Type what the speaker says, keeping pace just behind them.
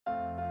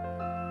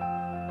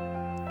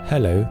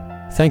Hello,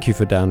 thank you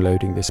for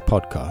downloading this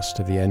podcast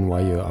of the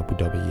NYU Abu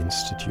Dhabi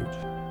Institute.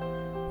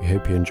 We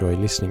hope you enjoy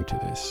listening to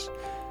this.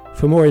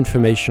 For more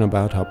information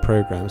about our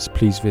programs,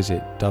 please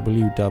visit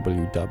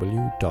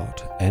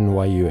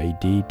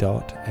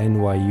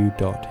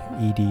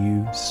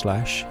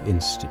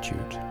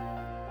www.nyuad.nyu.edu/institute.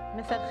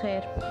 مساء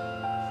الخير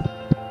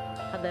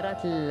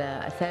حضرات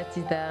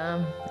الأساتذة،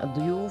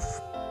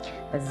 الضيوف،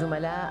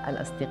 الزملاء،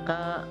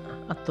 الأصدقاء،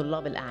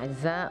 الطلاب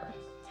الأعزاء.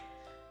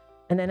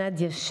 أنا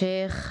نادية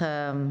الشيخ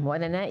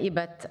وأنا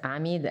نائبة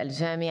عميد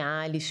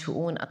الجامعة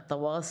لشؤون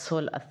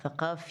التواصل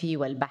الثقافي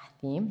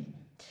والبحثي،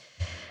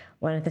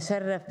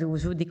 ونتشرف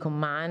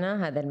بوجودكم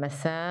معنا هذا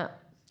المساء.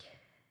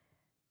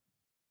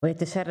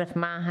 ويتشرف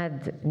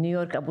معهد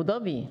نيويورك أبو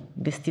ظبي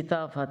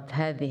باستضافة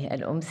هذه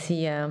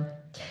الأمسية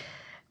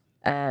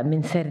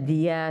من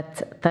سرديات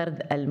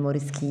طرد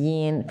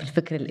الموريسكيين في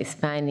الفكر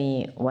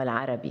الإسباني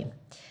والعربي.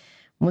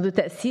 منذ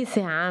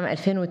تأسيسه عام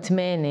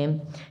 2008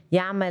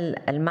 يعمل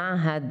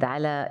المعهد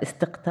على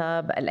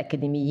استقطاب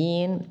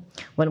الأكاديميين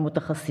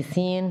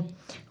والمتخصصين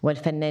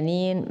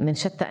والفنانين من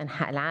شتى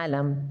أنحاء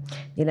العالم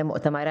إلى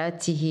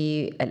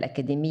مؤتمراته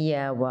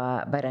الأكاديمية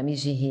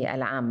وبرامجه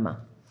العامة.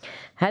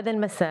 هذا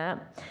المساء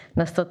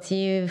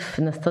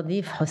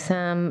نستضيف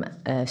حسام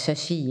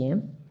شاشية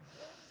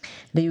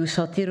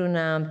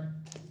ليشاطرنا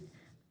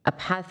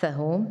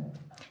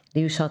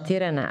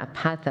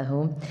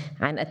أبحاثه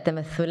عن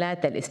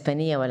التمثلات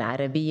الإسبانية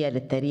والعربية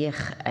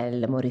للتاريخ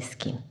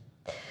الموريسكي.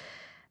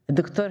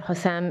 الدكتور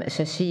حسام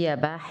شاشية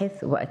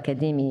باحث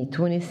وأكاديمي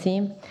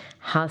تونسي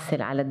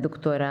حاصل على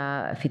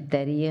الدكتوراه في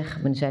التاريخ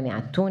من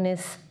جامعة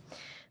تونس.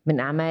 من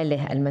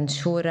أعماله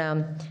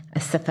المنشورة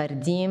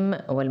السفارديم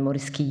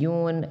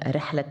والموريسكيون،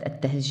 رحلة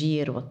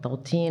التهجير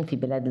والتوطين في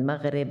بلاد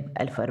المغرب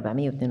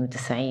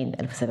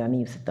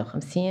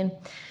 1492-1756،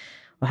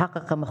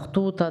 وحقق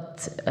مخطوطة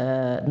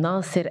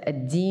ناصر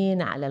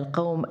الدين على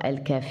القوم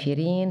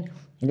الكافرين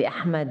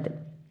لأحمد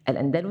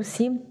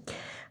الأندلسي.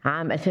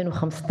 عام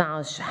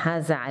 2015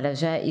 حاز على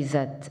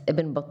جائزة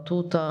ابن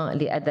بطوطة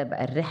لأدب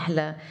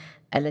الرحلة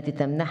التي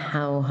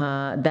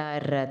تمنحها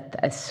دارة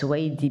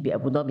السويدي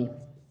بأبو ظبي.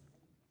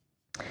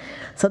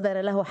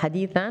 صدر له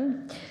حديثاً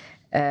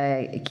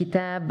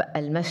كتاب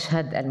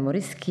المشهد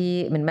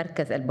الموريسكي من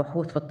مركز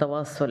البحوث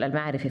والتواصل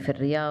المعرفي في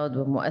الرياض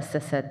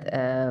ومؤسسة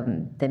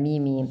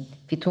تميمي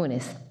في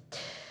تونس.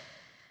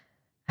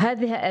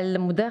 هذه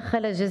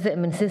المداخلة جزء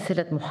من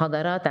سلسلة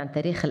محاضرات عن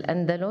تاريخ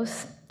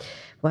الأندلس،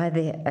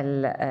 وهذه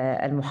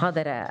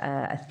المحاضرة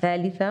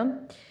الثالثة.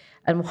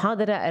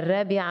 المحاضرة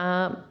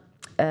الرابعة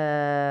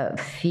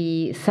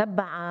في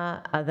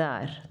 7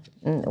 آذار،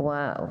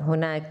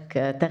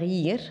 وهناك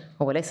تغيير،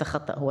 هو ليس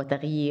خطأ، هو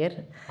تغيير.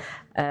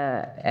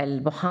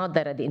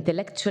 المحاضرة The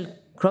Intellectual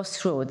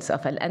Crossroads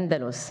of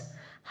Al-Andalus,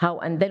 How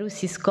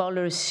Andalusi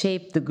Scholars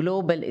Shaped the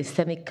Global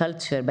Islamic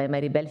Culture by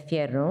Maribel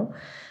Fierro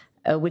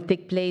will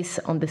take place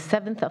on the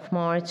 7th of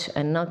March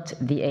and not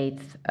the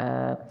 8th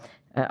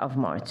of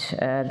March.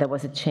 There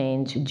was a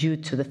change due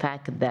to the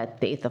fact that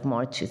the 8th of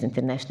March is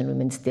International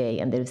Women's Day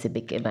and there is a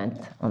big event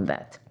on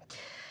that.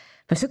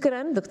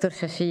 فشكراً دكتور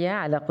شاشية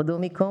على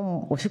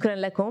قدومكم، وشكراً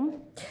لكم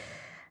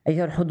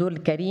أيها الحضور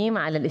الكريم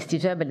على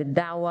الاستجابة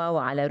للدعوة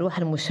وعلى روح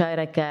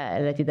المشاركة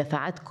التي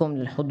دفعتكم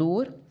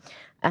للحضور.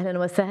 أهلاً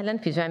وسهلاً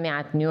في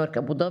جامعة نيويورك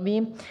أبو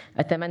ظبي.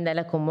 أتمنى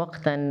لكم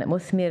وقتاً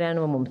مثمراً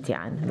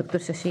وممتعاً.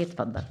 دكتور شاشية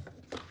تفضل.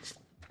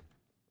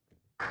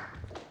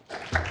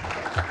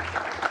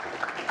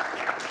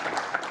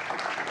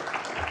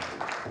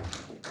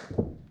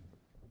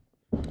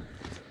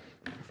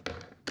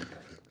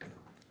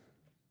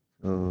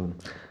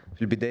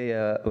 في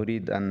البداية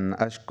أريد أن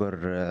أشكر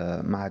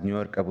معهد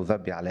نيويورك أبو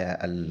ظبي على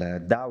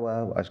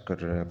الدعوة،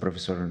 وأشكر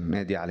بروفيسور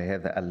نادي على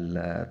هذا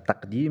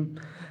التقديم.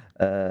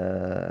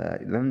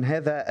 لأن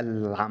هذا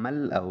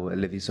العمل أو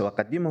الذي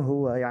سأقدمه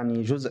هو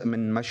يعني جزء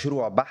من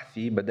مشروع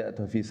بحثي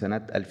بدأته في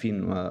سنة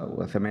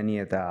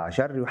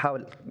 2018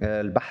 يحاول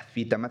البحث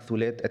في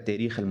تمثلات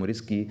التاريخ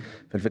الموريسكي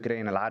في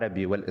الفكرين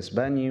العربي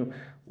والإسباني.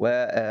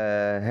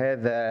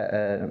 وهذا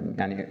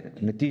يعني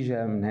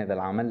نتيجة من هذا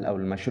العمل أو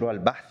المشروع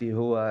البحثي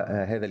هو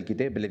هذا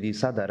الكتاب الذي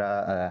صدر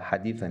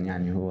حديثا،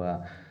 يعني هو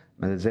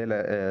ما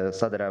زال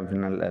صدر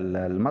من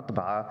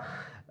المطبعة.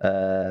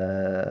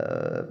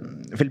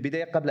 في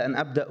البداية قبل أن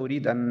أبدأ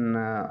أريد أن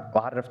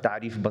أعرف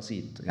تعريف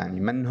بسيط. يعني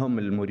من هم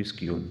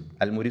الموريسكيون؟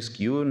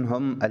 الموريسكيون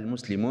هم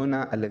المسلمون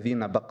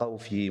الذين بقوا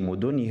في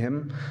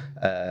مدنهم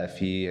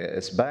في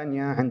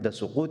إسبانيا عند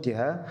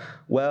سقوطها،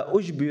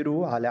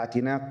 وأجبروا على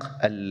اعتناق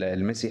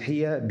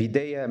المسيحية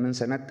بداية من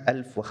سنة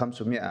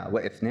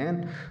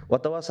 1502،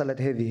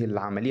 وتواصلت هذه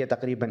العملية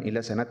تقريبا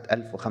إلى سنة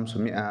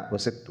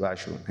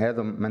 1526.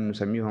 هذا من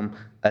نسميهم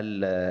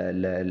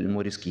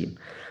الموريسكيين.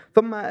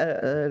 ثم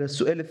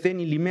السؤال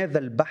الثاني، لماذا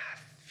البحث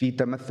في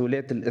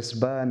تمثلات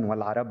الإسبان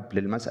والعرب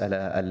للمسألة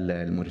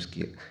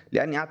الموريسكية،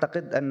 لأني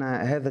أعتقد أن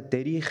هذا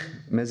التاريخ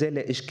ما زال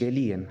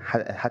إشكاليا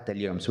حتى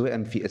اليوم،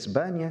 سواء في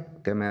إسبانيا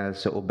كما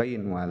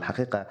سأبين،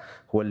 والحقيقة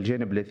هو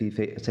الجانب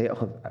الذي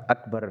سيأخذ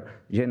أكبر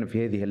جانب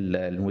في هذه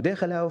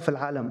المداخلة، أو في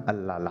العالم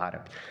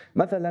العربي.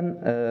 مثلا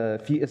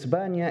في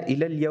إسبانيا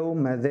إلى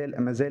اليوم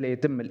ما زال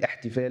يتم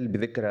الاحتفال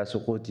بذكرى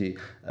سقوط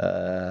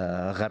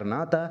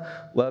غرناطة،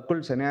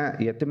 وكل سنة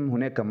يتم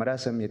هناك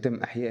مراسم يتم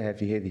أحيائها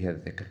في هذه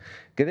الذكرى.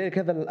 كذلك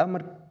هذا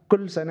الأمر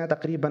كل سنة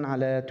تقريبا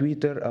على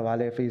تويتر أو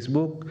على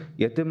فيسبوك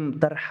يتم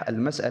طرح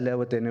المسألة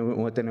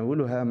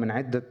وتناولها من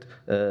عدة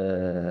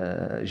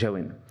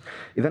جوانب.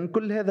 إذن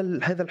كل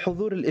هذا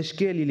الحضور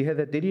الإشكالي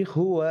لهذا التاريخ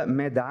هو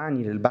ما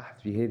دعاني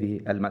للبحث في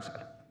هذه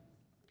المسألة.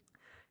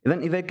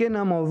 إذا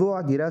كان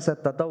موضوع دراسة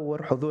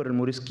تطور حضور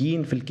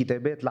الموريسكيين في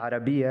الكتابات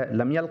العربية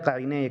لم يلقى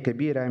عناية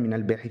كبيرة من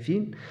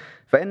الباحثين،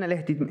 فإن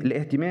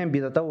الاهتمام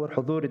بتطور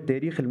حضور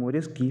التاريخ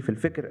الموريسكي في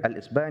الفكر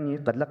الإسباني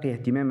قد لقي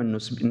اهتماما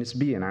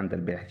نسبيا عند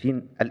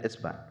الباحثين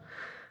الإسبان.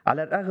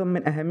 على الرغم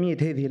من أهمية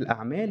هذه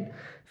الأعمال،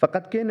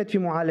 فقد كانت في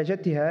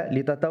معالجتها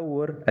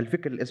لتطور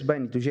الفكر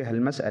الإسباني تجاه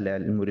المسألة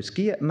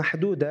الموريسكية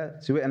محدودة،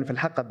 سواء في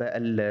الحقبة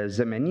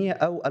الزمنية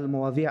أو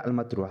المواضيع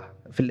المطروحة.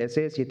 في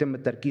الأساس يتم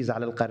التركيز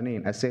على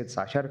القرنين السادس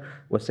عشر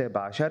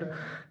والسابع عشر،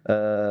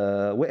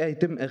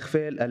 ويتم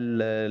إغفال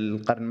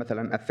القرن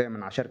مثلا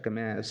الثامن عشر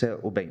كما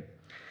سأبين.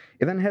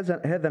 إذن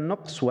هذا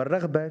النقص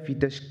والرغبة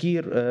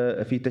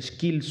في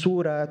تشكيل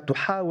صورة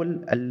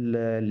تحاول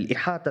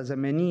الإحاطة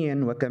زمنيا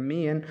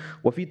وكميا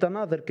وفي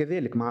تناظر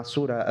كذلك مع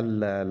الصورة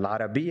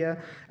العربية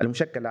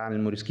المشكلة عن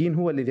الموريسكيين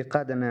هو الذي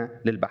قادنا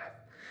للبحث.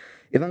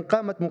 إذن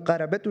قامت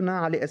مقاربتنا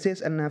على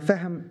أساس أن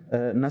فهم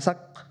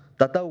نسق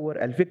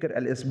تطور الفكر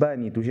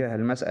الإسباني تجاه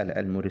المسألة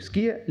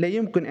الموريسكية لا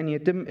يمكن أن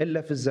يتم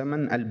إلا في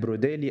الزمن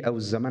البرودالي أو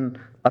الزمن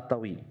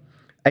الطويل،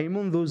 أي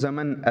منذ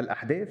زمن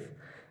الأحداث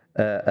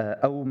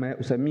أو ما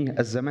أسميه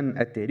الزمن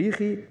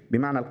التاريخي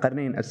بمعنى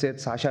القرنين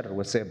السادس عشر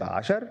والسابع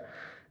عشر،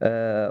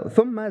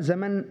 ثم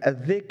زمن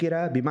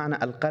الذاكرة بمعنى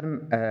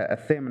القرن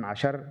الثامن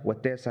عشر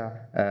والتاسع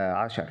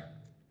عشر.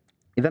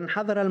 إذن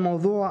حضر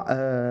الموضوع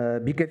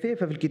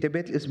بكثافة في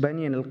الكتابات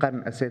الإسبانية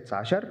للقرن السادس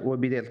عشر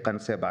وبداية القرن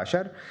السابع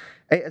عشر،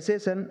 أي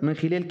أساسا من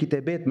خلال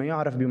كتابات ما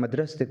يعرف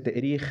بمدرسة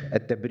التاريخ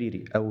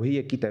التبريري، أو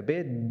هي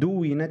كتابات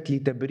دونت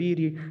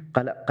لتبرير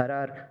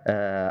قرار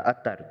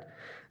الطرد.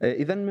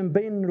 إذن من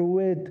بين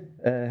رواد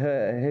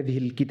هذه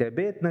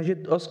الكتابات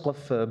نجد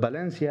أسقف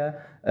فالنسيا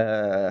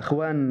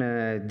خوان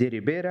دي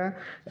ريبيرا،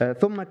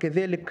 ثم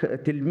كذلك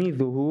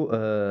تلميذه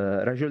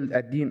رجل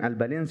الدين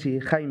الفالنسي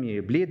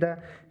خايمي بليدا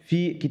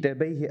في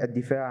كتابيه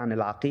الدفاع عن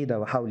العقيدة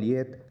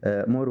وحوليات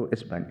مورو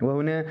إسبانيا.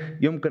 وهنا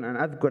يمكن أن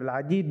أذكر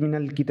العديد من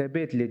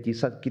الكتابات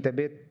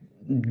كتابات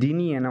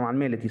دينية نوعا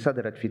ما التي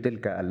صدرت في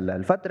تلك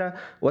الفترة،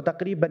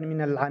 وتقريبا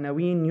من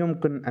العناوين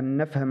يمكن أن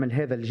نفهم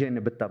هذا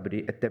الجانب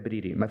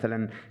التبريري.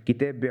 مثلا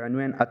كتاب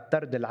بعنوان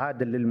الطرد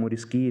العادل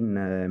للموريسكيين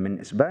من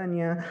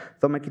إسبانيا،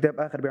 ثم كتاب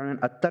آخر بعنوان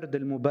الطرد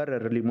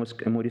المبرر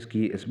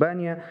لموريسكي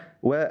إسبانيا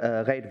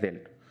وغير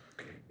ذلك.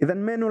 إذن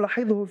ما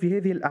نلاحظه في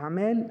هذه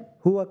الأعمال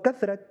هو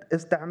كثرة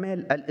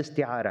استعمال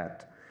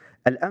الاستعارات،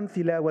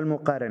 الأمثلة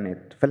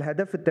والمقارنات،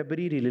 فالهدف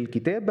التبريري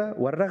للكتابة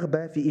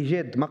والرغبة في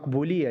إيجاد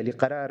مقبولية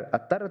لقرار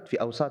الطرد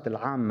في أوساط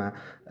العامة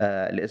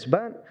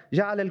الإسبان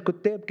جعل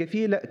الكتاب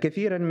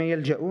كثيرا ما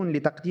يلجؤون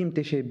لتقديم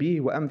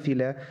تشابيه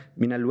وأمثلة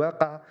من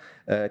الواقع،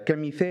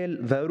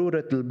 كمثال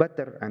ضرورة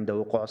البتر عند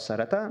وقوع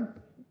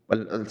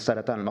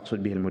السرطان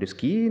المقصود به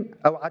الموريسكيين،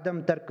 أو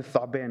عدم ترك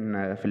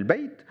الثعبان في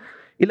البيت،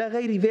 إلى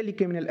غير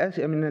ذلك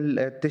من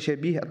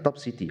التشابيه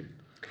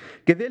التبسيطية.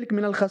 كذلك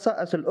من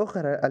الخصائص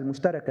الأخرى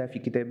المشتركة في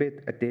كتابات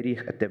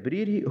التاريخ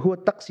التبريري هو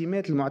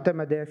التقسيمات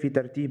المعتمدة في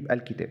ترتيب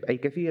الكتاب، أي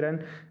كثيرا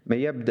ما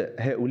يبدأ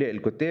هؤلاء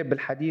الكتاب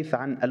بالحديث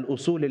عن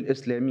الأصول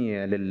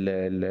الإسلامية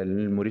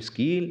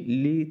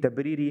للموريسكيين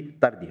لتبرير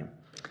طردهم.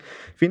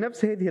 في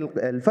نفس هذه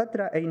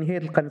الفترة أي نهاية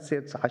القرن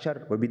السادس عشر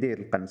وبداية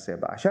القرن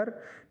السابع عشر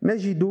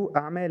نجد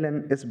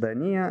أعمالا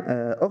إسبانية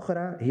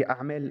أخرى هي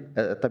أعمال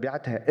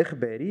طبيعتها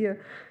إخبارية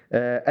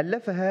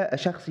ألفها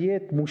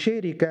شخصيات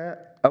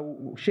مشاركة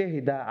أو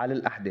شاهدة على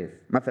الأحداث،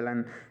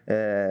 مثلا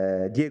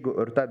دييغو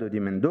أورتادو دي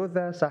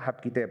مندوزا صاحب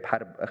كتاب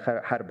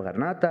حرب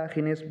غرناطة،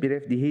 خينيس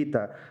بيريف دي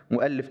هيتا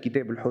مؤلف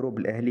كتاب الحروب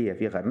الأهلية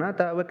في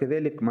غرناطة،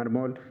 وكذلك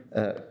مرمول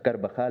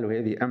كاربخال،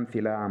 وهذه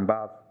أمثلة عن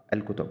بعض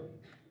الكتب.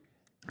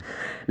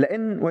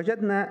 لأن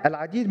وجدنا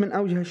العديد من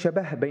أوجه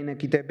الشبه بين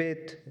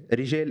كتابات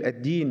رجال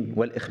الدين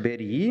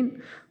والإخباريين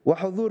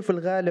وحضور في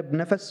الغالب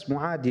نفس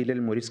معادي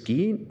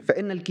للموريسكيين،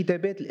 فإن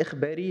الكتابات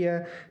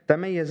الإخبارية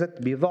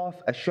تميزت بضعف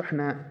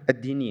الشحنة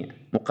الدينية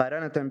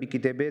مقارنة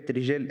بكتابات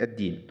رجال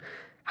الدين،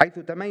 حيث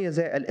تميز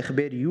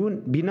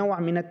الإخباريون بنوع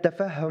من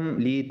التفهم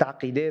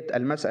لتعقيدات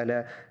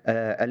المسألة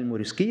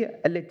الموريسكية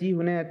التي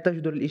هنا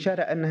تجدر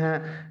الإشارة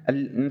أنها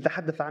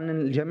نتحدث عن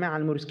الجماعة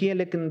الموريسكية،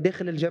 لكن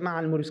داخل الجماعة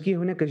الموريسكية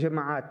هناك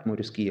جماعات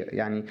موريسكية.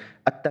 يعني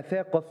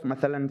التثاقف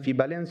مثلا في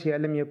فالنسيا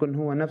لم يكن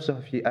هو نفسه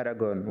في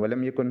أراغون،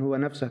 ولم يكن هو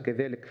نفسه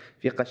كذلك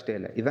في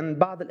قشتالة. إذن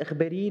بعض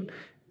الإخباريين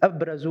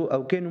أبرزوا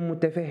أو كانوا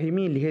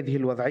متفاهمين لهذه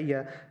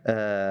الوضعية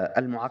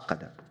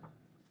المعقدة.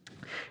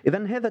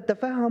 إذن هذا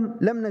التفاهم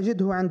لم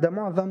نجده عند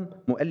معظم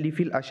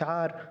مؤلفي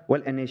الأشعار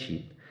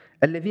والأناشيد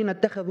الذين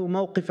اتخذوا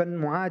موقفا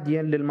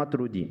معاديا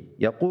للمطرودين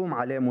يقوم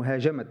على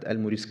مهاجمة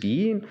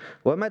الموريسكيين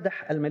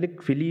ومدح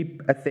الملك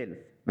فيليب الثالث.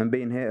 من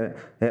بين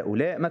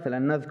هؤلاء مثلا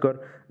نذكر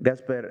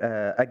غاسبر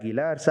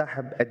أغيلار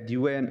صاحب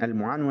الديوان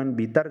المعنون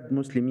بطرد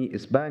مسلمي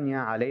إسبانيا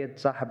على يد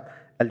صاحب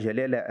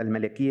الجلالة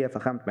الملكية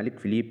فخامة الملك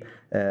فيليب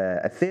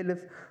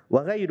الثالث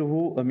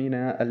وغيره من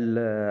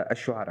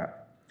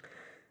الشعراء.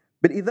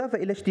 بالإضافة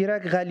إلى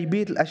اشتراك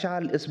غالبية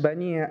الأشعار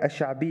الإسبانية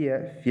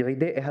الشعبية في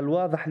عدائها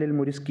الواضح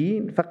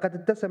للموريسكيين، فقد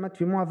اتسمت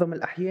في معظم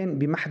الأحيان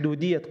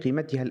بمحدودية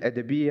قيمتها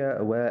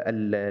الأدبية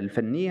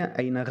والفنية،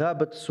 أين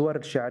غابت الصور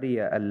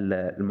الشعرية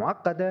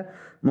المعقدة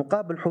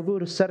مقابل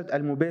حضور السرد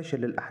المباشر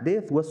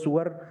للأحداث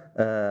والصور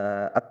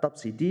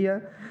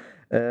التبسيطية.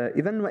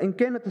 إذن وإن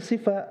كانت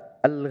الصفة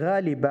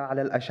الغالبة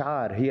على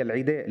الأشعار هي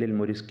العداء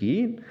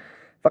للموريسكيين،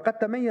 فقد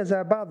تميز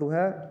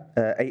بعضها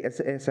أي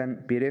أساسا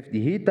بيريف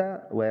دي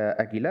هيتا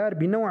وأغيلار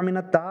بنوع من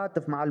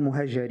التعاطف مع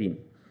المهاجرين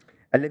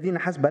الذين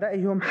حسب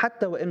رأيهم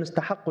حتى وإن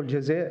استحقوا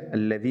الجزاء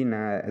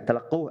الذين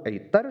تلقوه أي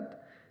الطرد،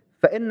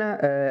 فإن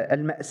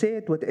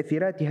المأساة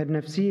وتأثيراتها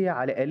النفسية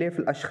على آلاف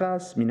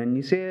الأشخاص من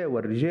النساء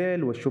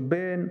والرجال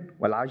والشبان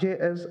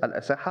والعجائز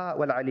الأصحاء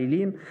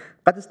والعليلين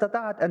قد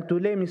استطاعت أن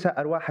تلامس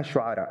أرواح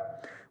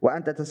الشعراء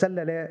وأن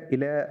تتسلل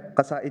إلى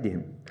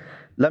قصائدهم.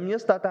 لم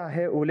يستطع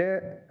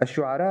هؤلاء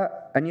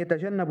الشعراء أن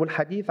يتجنبوا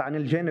الحديث عن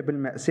الجانب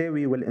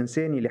المأساوي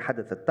والإنساني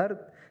لحدث الطرد،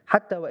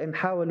 حتى وإن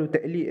حاولوا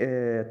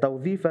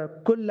توظيف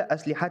كل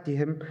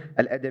أسلحتهم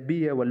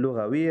الأدبية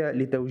واللغوية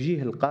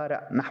لتوجيه القارئ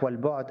نحو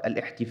البعد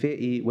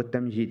الاحتفائي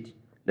والتمجيدي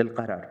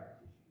للقرار.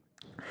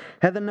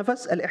 هذا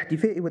النفس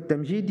الاحتفائي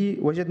والتمجيدي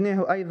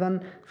وجدناه أيضا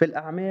في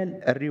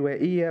الأعمال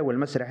الروائية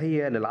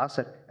والمسرحية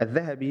للعصر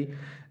الذهبي،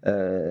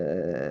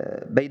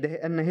 بيد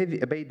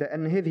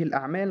أن هذه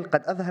الأعمال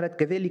قد أظهرت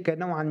كذلك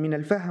نوعا من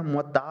الفهم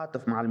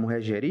والتعاطف مع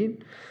المهاجرين.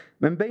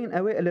 من بين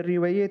أوائل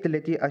الروايات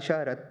التي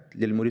أشارت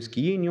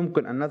للموريسكيين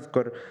يمكن أن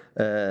نذكر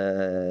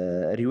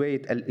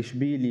رواية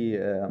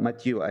الإشبيلي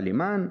ماتيو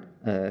أليمان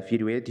في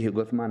روايته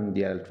غوثمان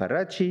ديال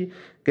الفراتشي،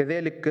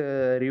 كذلك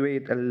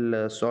رواية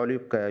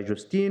الصعلوق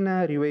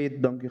جوستينا،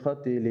 رواية دون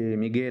كيخوتي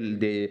لميغيل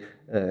دي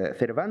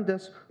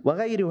سيرفانتس،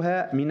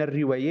 وغيرها من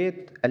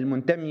الروايات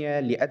المنتمية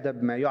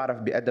لأدب ما يعرف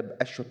بأدب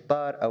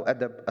الشطار أو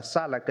أدب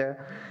الصعلكة،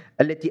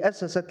 التي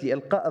أسست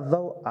لإلقاء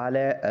الضوء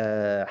على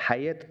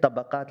حياة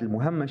الطبقات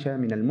المهمشة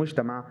من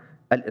المجتمع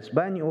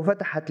الإسباني،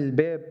 وفتحت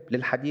الباب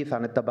للحديث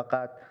عن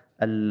الطبقات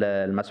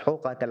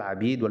المسحوقة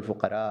كالعبيد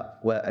والفقراء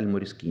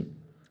والموريسكيين.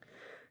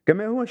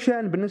 كما هو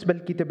الشأن بالنسبة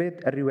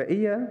للكتابات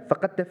الروائية،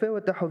 فقد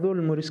تفاوت حضور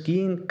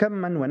الموريسكيين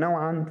كما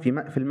ونوعا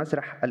في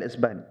المسرح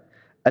الإسباني.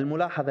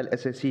 الملاحظة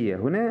الأساسية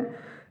هنا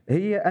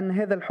هي أن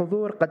هذا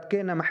الحضور قد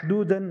كان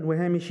محدودا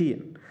وهامشيا،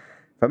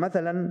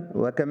 فمثلا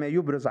وكما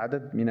يبرز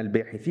عدد من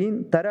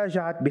الباحثين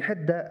تراجعت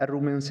بحدة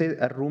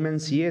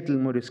الرومانسيات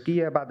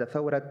الموريسكية بعد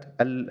ثورة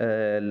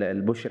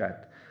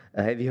البوشرات.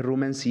 هذه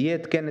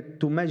الرومانسيات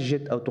كانت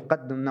تمجد أو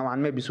تقدم نوعا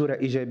ما بصورة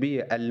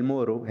إيجابية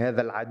المورو،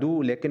 هذا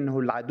العدو، لكنه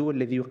العدو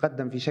الذي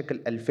يقدم في شكل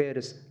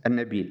الفارس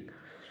النبيل،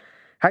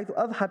 حيث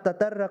أضحت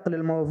تطرق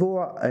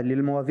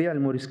للمواضيع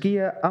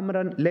الموريسكية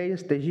أمرا لا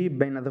يستجيب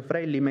بين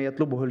ظفرين لما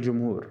يطلبه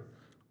الجمهور،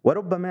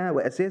 وربما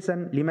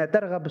وأساسا لما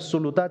ترغب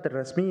السلطات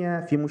الرسمية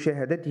في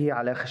مشاهدته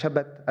على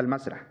خشبة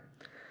المسرح.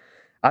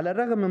 على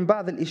الرغم من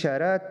بعض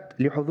الإشارات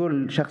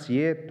لحضور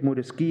شخصيات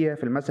موريسكية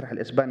في المسرح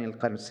الإسباني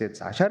للقرن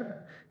السادس عشر،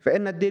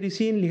 فإن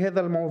الدارسين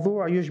لهذا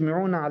الموضوع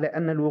يجمعون على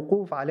أن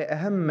الوقوف على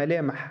أهم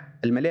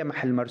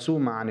الملامح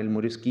المرسومة عن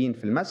الموريسكيين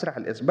في المسرح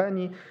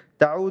الإسباني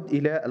تعود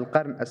إلى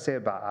القرن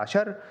السابع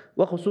عشر،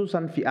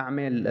 وخصوصا في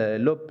أعمال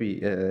لوبي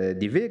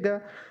دي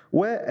فيغا،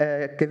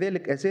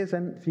 وكذلك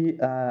أساسا في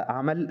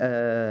عمل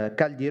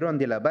كالديرون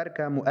دي لا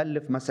باركا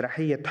مؤلف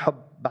مسرحية حب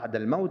بعد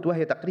الموت،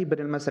 وهي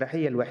تقريبا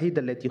المسرحية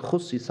الوحيدة التي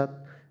خصصت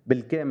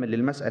بالكامل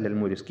للمسألة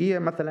الموريسكية.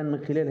 مثلا من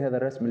خلال هذا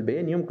الرسم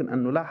البياني يمكن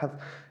أن نلاحظ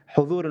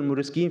حضور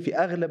الموريسكيين في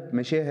أغلب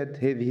مشاهد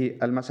هذه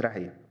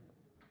المسرحية.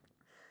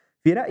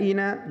 في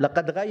رأينا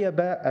لقد غيب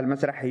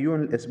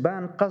المسرحيون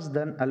الإسبان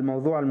قصدا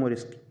الموضوع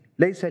الموريسكي،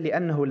 ليس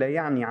لأنه لا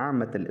يعني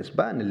عامة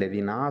الإسبان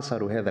الذين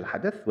عاصروا هذا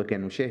الحدث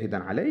وكانوا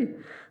شاهدا عليه،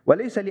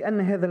 وليس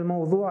لأن هذا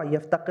الموضوع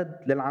يفتقد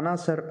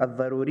للعناصر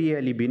الضرورية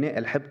لبناء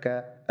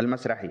الحبكة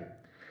المسرحية،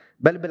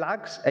 بل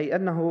بالعكس، أي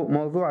أنه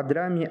موضوع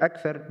درامي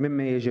أكثر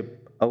مما يجب،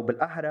 أو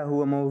بالأحرى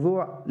هو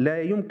موضوع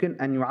لا يمكن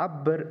أن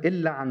يعبر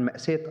إلا عن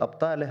مأساة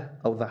أبطاله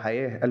أو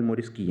ضحاياه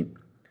الموريسكيين،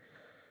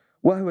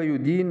 وهو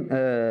يدين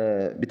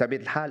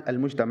بطبيعة الحال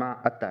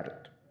المجتمع الطارد.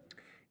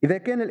 إذا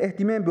كان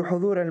الاهتمام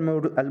بحضور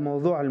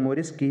الموضوع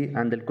الموريسكي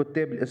عند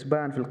الكتاب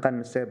الإسبان في القرن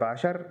السابع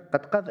عشر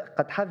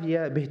قد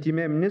حظي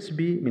باهتمام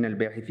نسبي من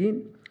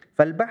الباحثين،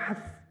 فالبحث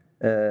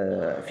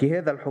في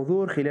هذا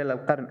الحضور خلال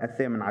القرن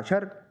الثامن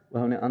عشر،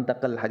 وهنا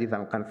أنتقل الحديث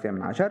عن القرن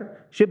الثامن عشر،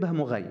 شبه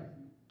مغيب.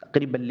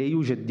 تقريبا لا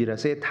يوجد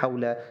دراسات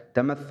حول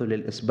تمثل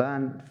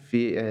الإسبان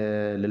في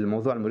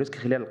للموضوع الموريسكي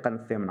خلال القرن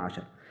الثامن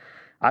عشر،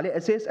 على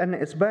أساس أن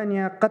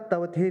إسبانيا قد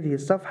طوت هذه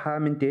الصفحة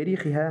من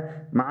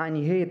تاريخها مع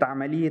نهاية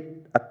عملية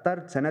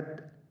الطرد سنة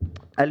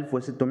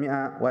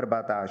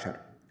 1614.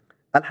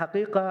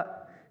 الحقيقة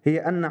هي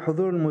أن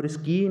حضور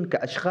الموريسكيين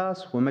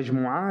كأشخاص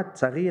ومجموعات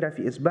صغيرة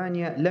في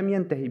إسبانيا لم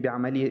ينتهي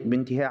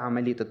بانتهاء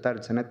عملية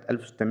الطرد سنة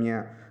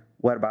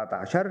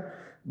 1614،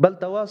 بل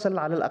تواصل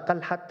على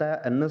الأقل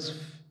حتى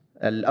النصف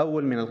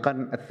الأول من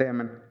القرن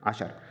الثامن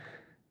عشر.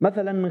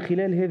 مثلا من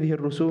خلال هذه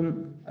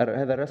الرسوم،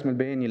 هذا الرسم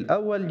البياني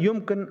الأول،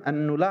 يمكن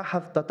أن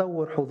نلاحظ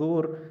تطور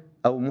حضور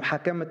أو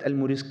محاكمة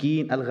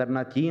الموريسكيين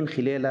الغرناطيين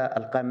خلال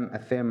القرن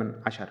الثامن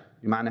عشر،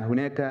 بمعنى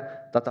هناك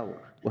تطور.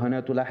 وهنا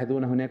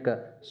تلاحظون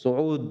هناك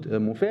صعود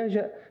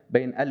مفاجئ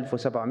بين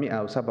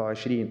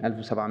 1727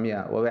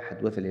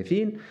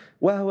 1731،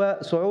 وهو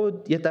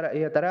صعود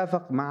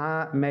يترافق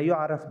مع ما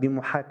يعرف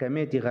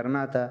بمحاكمات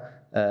غرناطة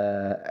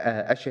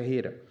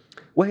الشهيرة،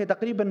 وهي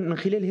تقريبا من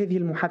خلال هذه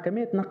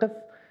المحاكمات نقف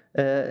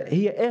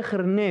هي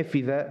آخر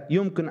نافذة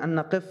يمكن أن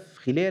نقف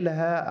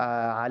خلالها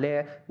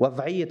على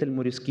وضعية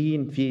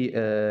الموريسكيين في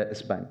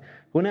إسبانيا.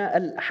 هنا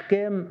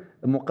الأحكام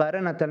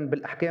مقارنة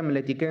بالأحكام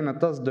التي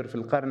كانت تصدر في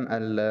القرن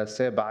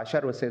السابع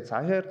عشر والسادس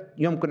عشر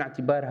يمكن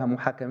اعتبارها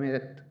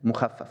محاكمات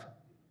مخففة،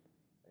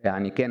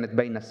 يعني كانت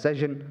بين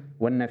السجن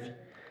والنفي.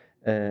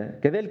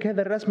 كذلك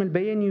هذا الرسم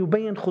البياني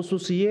يبين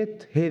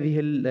خصوصيات هذه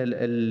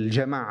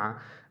الجماعة،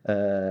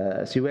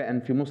 سواء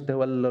في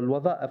مستوى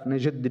الوظائف،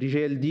 نجد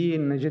رجال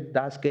دين، نجد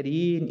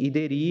عسكريين،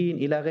 إداريين،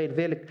 إلى غير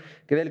ذلك.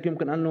 كذلك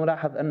يمكن أن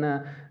نلاحظ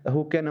أنه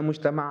كان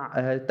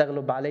مجتمع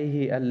تغلب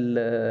عليه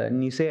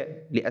النساء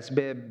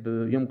لأسباب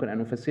يمكن أن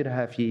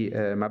نفسرها في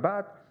ما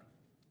بعد.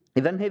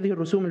 إذن هذه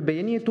الرسوم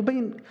البيانية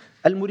تبين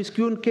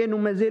الموريسكيون كانوا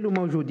ما زالوا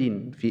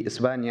موجودين في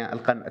إسبانيا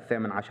القرن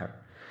الثامن عشر.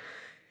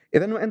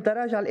 إذن وإن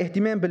تراجع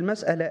الاهتمام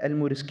بالمسألة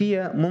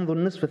الموريسكية منذ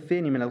النصف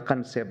الثاني من القرن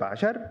السابع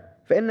عشر،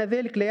 فإن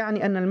ذلك لا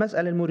يعني أن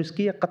المسألة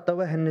الموريسكية قد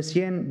طواها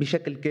النسيان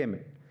بشكل كامل،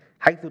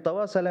 حيث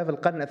تواصل في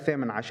القرن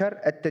الثامن عشر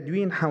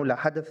التدوين حول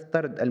حدث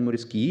طرد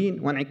الموريسكيين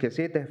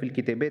وانعكاساته في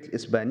الكتابات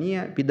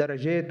الإسبانية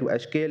بدرجات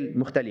وأشكال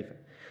مختلفة،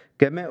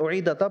 كما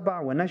أعيد طبع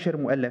ونشر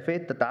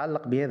مؤلفات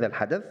تتعلق بهذا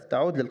الحدث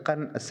تعود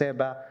للقرن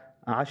السابع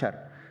عشر.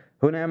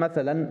 هنا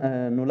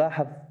مثلا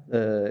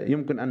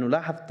يمكن أن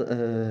نلاحظ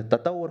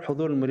تطور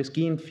حضور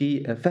الموريسكيين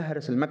في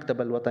فهرس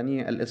المكتبة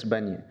الوطنية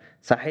الإسبانية.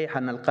 صحيح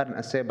أن القرن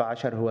السابع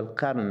عشر هو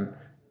القرن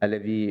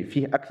الذي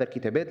فيه أكثر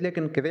كتابات،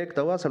 لكن كذلك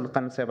تواصل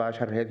القرن السابع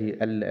عشر هذه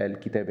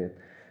الكتابات.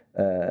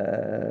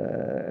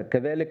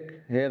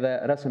 كذلك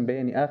هذا رسم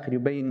بياني آخر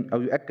يبين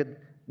أو يؤكد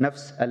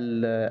نفس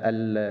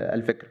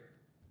الفكر.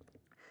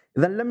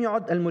 إذن لم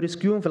يعد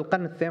الموريسكيون في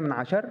القرن الثامن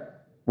عشر،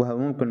 وهو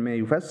ممكن ما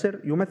يفسر،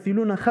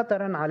 يمثلون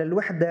خطرا على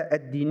الوحدة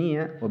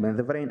الدينية ومن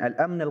ظفرين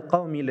الأمن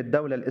القومي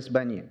للدولة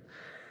الإسبانية،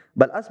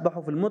 بل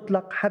أصبحوا في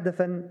المطلق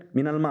حدثا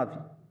من الماضي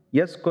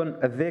يسكن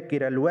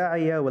الذاكرة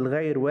الواعية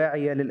والغير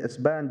واعية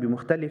للإسبان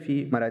بمختلف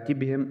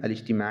مراتبهم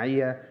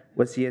الاجتماعية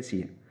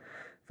والسياسية.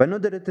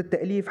 فندرة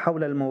التأليف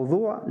حول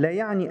الموضوع لا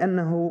يعني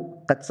أنه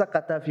قد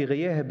سقط في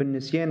غياهب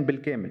النسيان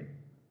بالكامل،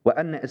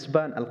 وأن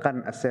إسبان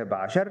القرن السابع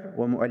عشر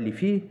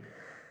ومؤلفيه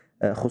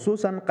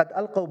خصوصا قد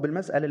ألقوا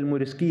بالمسألة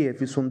الموريسكية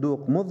في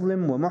صندوق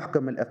مظلم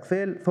ومحكم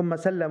الإقفال، ثم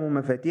سلموا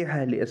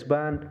مفاتيحها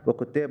لإسبان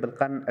وكتاب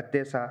القرن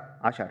التاسع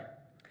عشر.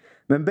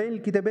 من بين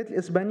الكتابات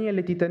الإسبانية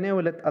التي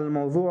تناولت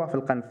الموضوع في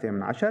القرن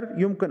الثامن عشر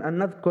يمكن أن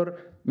نذكر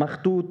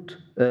مخطوط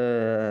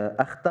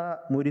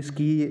أخطاء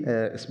موريسكي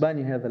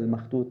إسباني، هذا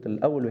المخطوط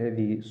الأول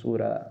وهذه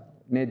صورة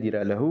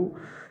نادرة له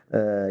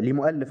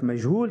لمؤلف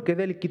مجهول.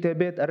 كذلك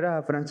كتابات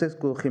أراها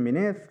فرانسيسكو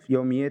خيمينيز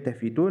يومياته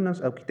في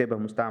تونس أو كتابه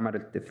مستعمر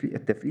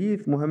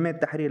التثليث،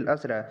 مهمات تحرير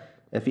الأسرى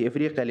في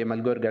إفريقيا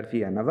لمالغور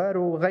غارثيا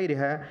نافارو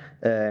وغيرها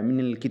من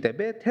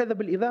الكتابات. هذا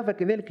بالإضافة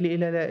كذلك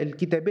إلى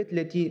الكتابات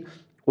التي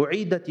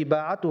أعيد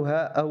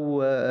طباعتها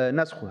أو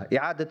نسخها.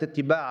 إعادة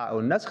الطباعة أو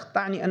النسخ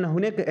تعني أن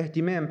هناك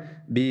اهتمام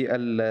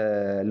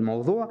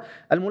بالموضوع.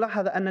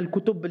 الملاحظة أن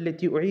الكتب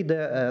التي أعيد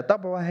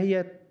طبعها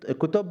هي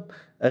كتب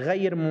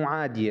غير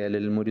معادية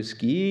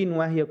للموريسكيين،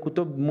 وهي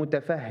كتب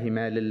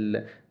متفهمة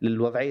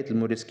للوضعية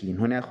الموريسكيين.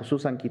 هنا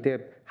خصوصا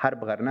كتاب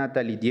حرب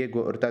غرناطة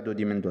لدييغو أورتادو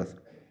دي مندوزا.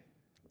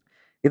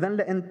 إذن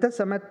لأن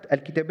اتسمت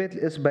الكتابات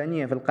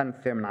الإسبانية في القرن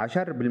الثامن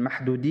عشر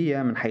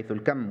بالمحدودية من حيث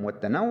الكم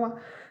والتنوع،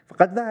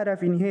 فقد ظهر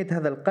في نهاية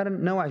هذا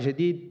القرن نوع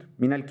جديد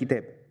من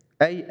الكتاب،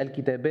 أي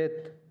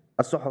الكتابات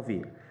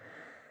الصحفية.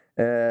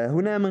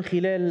 هنا من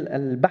خلال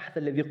البحث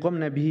الذي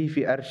قمنا به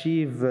في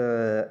أرشيف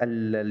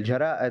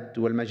الجرائد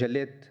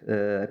والمجلات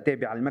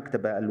التابعة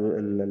للمكتبة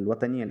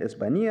الوطنية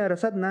الإسبانية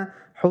رصدنا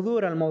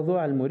حضور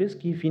الموضوع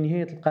الموريسكي في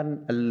نهاية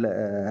القرن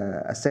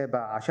السابع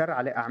عشر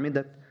على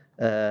أعمدة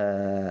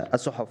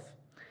الصحف.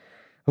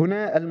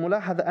 هنا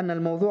الملاحظة أن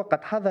الموضوع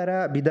قد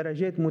حضر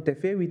بدرجات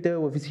متفاوتة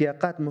وفي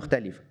سياقات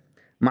مختلفة،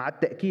 مع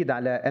التأكيد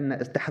على أن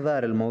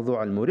استحضار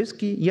الموضوع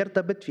الموريسكي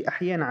يرتبط في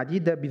أحيان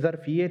عديدة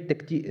بظرفيات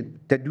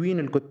تدوين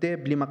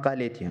الكتاب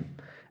لمقالاتهم،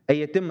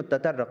 أي يتم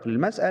التطرق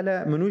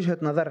للمسألة من وجهة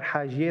نظر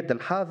حاجيات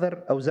الحاضر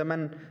أو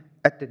زمن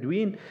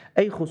التدوين،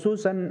 أي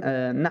خصوصا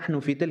نحن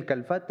في تلك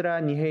الفترة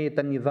نهاية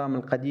النظام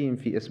القديم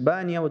في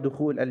إسبانيا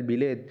ودخول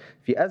البلاد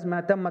في أزمة،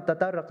 تم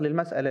التطرق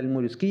للمسألة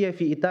الموريسكية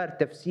في إطار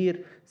تفسير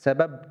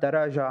سبب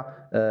تراجع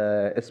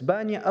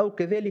إسبانيا، أو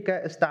كذلك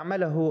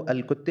استعمله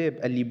الكتاب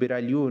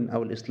الليبراليون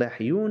أو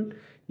الإصلاحيون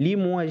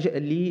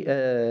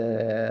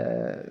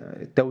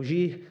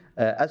لتوجيه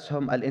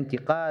أسهم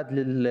الانتقاد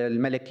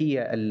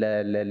للملكية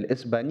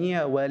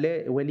الإسبانية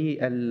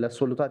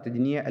وللسلطات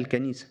الدينية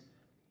الكنيسة.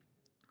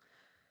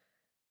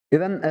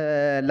 إذن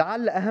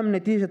لعل أهم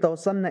نتيجة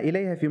توصلنا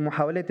إليها في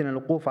محاولتنا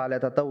للوقوف على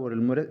تطور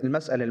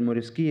المسألة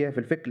الموريسكية في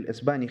الفكر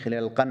الإسباني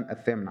خلال القرن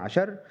الثامن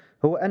عشر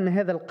هو أن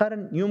هذا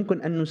القرن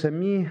يمكن أن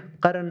نسميه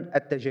قرن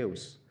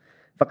التجاوز،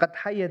 فقد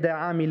حيد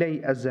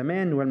عاملي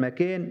الزمان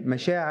والمكان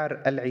مشاعر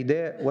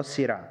العداء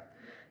والصراع.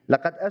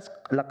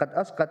 لقد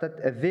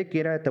أسقطت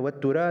الذاكرة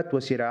توترات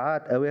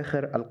وصراعات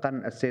أواخر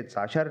القرن السادس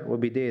عشر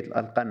وبداية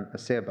القرن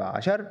السابع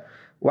عشر،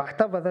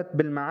 واحتفظت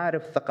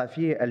بالمعارف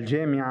الثقافية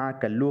الجامعة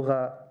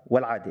كاللغة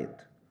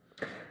والعادات.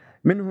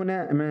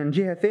 من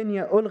جهة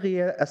ثانية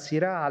ألغي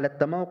الصراع على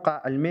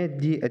التموقع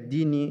المادي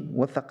الديني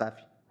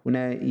والثقافي.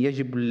 هنا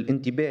يجب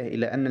الانتباه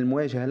إلى أن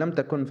المواجهة لم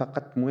تكن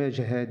فقط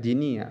مواجهة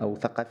دينية أو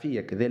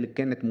ثقافية، كذلك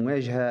كانت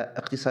مواجهة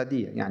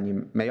اقتصادية،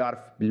 يعني ما يعرف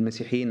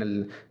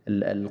بالمسيحيين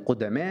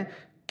القدماء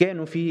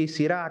كانوا في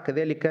صراع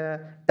كذلك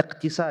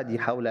اقتصادي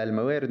حول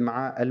الموارد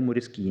مع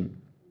الموريسكيين.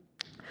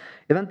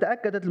 إذن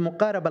تأكدت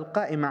المقاربة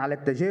القائمة على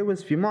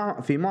التجاوز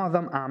في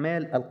معظم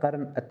أعمال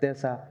القرن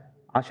التاسع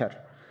عشر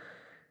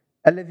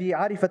الذي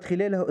عرفت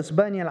خلاله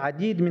إسبانيا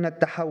العديد من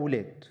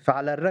التحولات،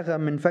 فعلى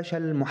الرغم من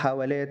فشل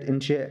محاولات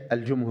إنشاء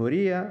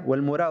الجمهورية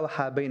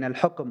والمراوحة بين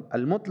الحكم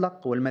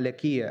المطلق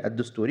والملكية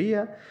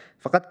الدستورية،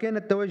 فقد كان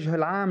التوجه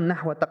العام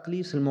نحو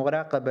تقليص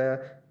المراقبة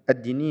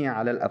الدينية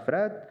على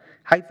الأفراد،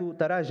 حيث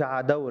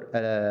تراجع دور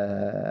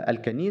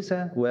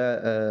الكنيسة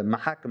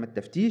ومحاكم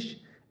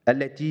التفتيش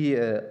التي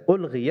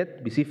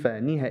ألغيت بصفة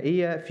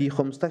نهائية في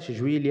 15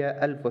 جويلية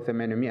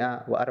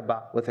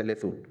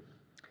 1834.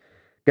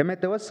 كما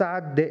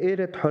توسعت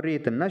دائرة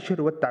حرية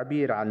النشر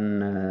والتعبير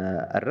عن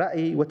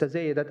الرأي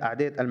وتزايدت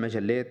أعداد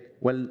المجلات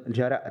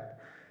والجرائد.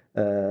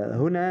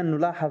 هنا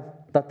نلاحظ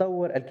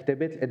تطور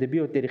الكتابات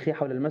الأدبية والتاريخية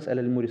حول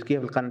المسألة الموريسكية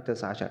في القرن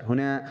التاسع عشر.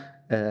 هنا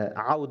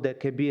عودة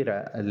كبيرة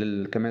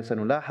كما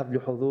سنلاحظ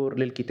لحضور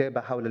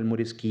للكتابة حول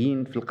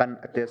الموريسكيين في القرن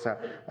التاسع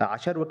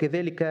عشر،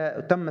 وكذلك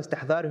تم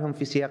استحضارهم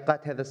في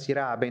سياقات هذا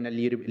الصراع بين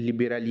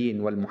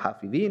الليبراليين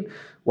والمحافظين،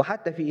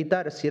 وحتى في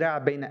إطار الصراع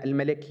بين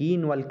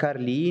الملكيين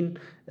والكارليين،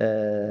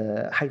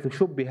 حيث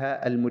شبه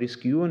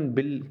الموريسكيون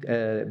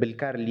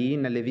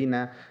بالكارليين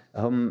الذين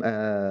هم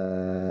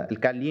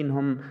الكارليين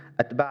هم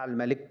أتباع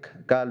الملك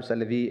كارلوس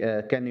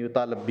الذي كان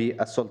يطالب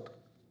بالسلطة.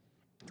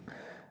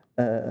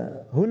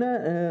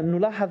 هنا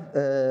نلاحظ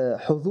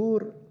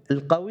حضور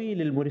القوي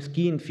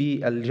للموريسكيين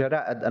في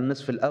الجرائد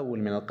النصف الأول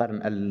من القرن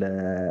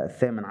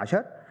الثامن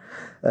عشر.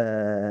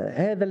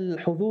 هذا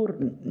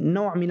الحضور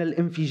نوع من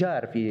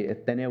الانفجار في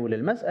التناول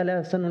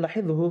المسألة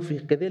سنلاحظه في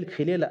كذلك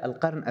خلال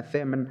القرن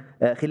الثامن،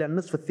 خلال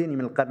النصف الثاني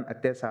من القرن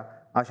التاسع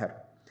عشر.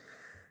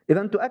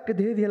 إذن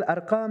تؤكد هذه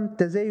الأرقام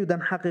تزايداً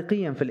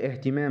حقيقياً في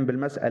الاهتمام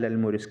بالمسألة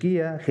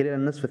الموريسكية خلال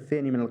النصف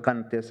الثاني من القرن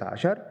التاسع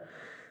عشر،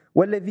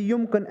 والذي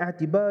يمكن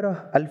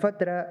اعتباره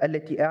الفترة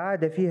التي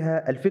أعاد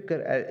فيها الفكر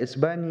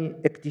الإسباني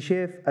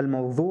اكتشاف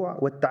الموضوع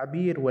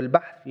والتعبير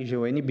والبحث في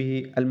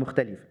جوانبه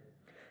المختلفة.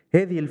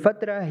 هذه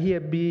الفترة هي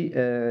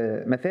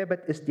بمثابة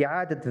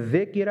استعادة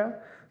الذاكرة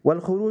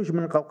والخروج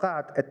من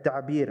قوقعة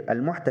التعبير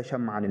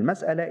المحتشم عن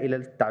المسألة إلى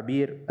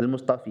التعبير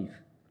المستفيض.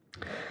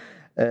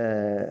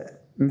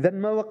 إذن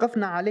ما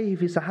وقفنا عليه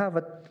في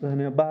صحافة،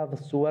 هنا بعض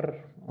الصور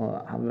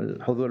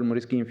حضور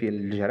الموريسكيين في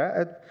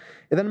الجرائد،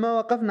 إذن ما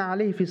وقفنا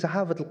عليه في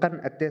صحافة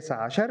القرن التاسع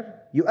عشر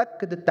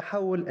يؤكد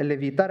التحول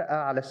الذي طرأ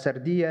على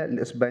السردية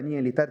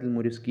الإسبانية لطرد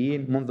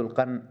الموريسكيين منذ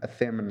القرن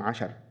الثامن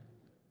عشر،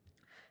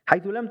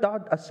 حيث لم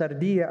تعد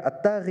السردية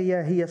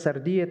الطاغية هي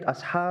سردية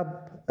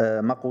أصحاب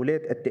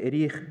مقولات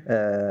التاريخ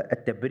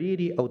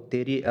التبريري أو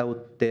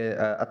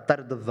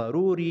الطرد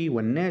الضروري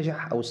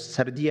والناجح أو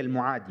السردية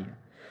المعادية،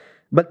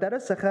 بل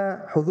ترسخ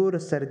حضور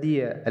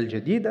السردية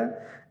الجديدة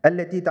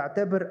التي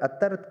تعتبر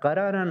الطرد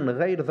قراراً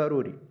غير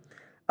ضروري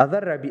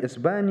أضر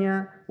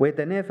بإسبانيا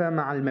ويتنافى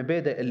مع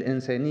المبادئ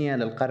الإنسانية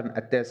للقرن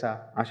التاسع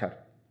عشر.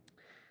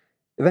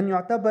 إذن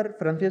يعتبر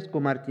فرانسيسكو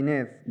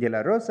مارتينيز دي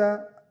لا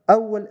روسا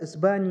أول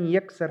إسباني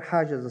يكسر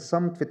حاجز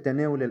الصمت في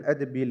التناول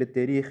الأدبي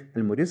للتاريخ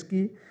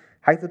الموريسكي،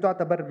 حيث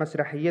تعتبر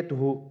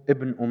مسرحيته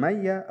ابن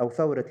أمية أو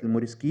ثورة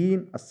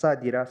الموريسكيين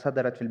الصادرة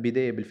صدرت في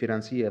البداية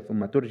بالفرنسية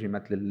ثم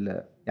ترجمت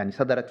يعني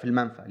صدرت في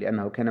المنفى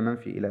لأنه كان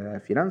منفي إلى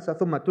فرنسا،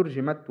 ثم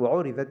ترجمت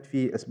وعرضت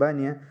في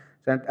إسبانيا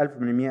سنة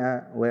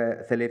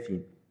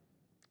 1830.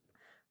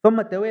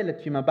 ثم توالت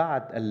فيما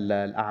بعد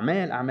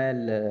الأعمال،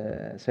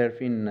 أعمال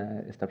سيرفين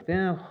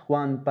استرتين،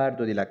 خوان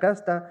باردو دي لا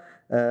كاستا،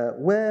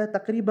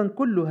 وتقريبا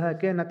كلها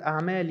كانت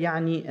أعمال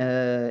يعني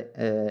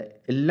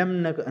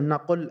لم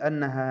نقل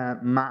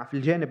أنها في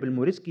الجانب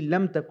الموريسكي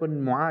لم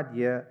تكن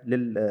معادية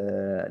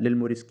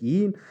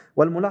للموريسكيين.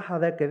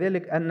 والملاحظة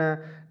كذلك أن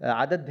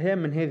عدد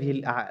هام من هذه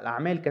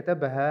الأعمال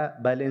كتبها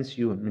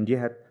بالنسيون من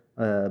جهة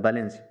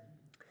فالنسيا.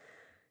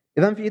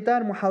 إذن في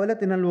إطار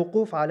محاولتنا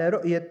الوقوف على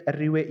رؤية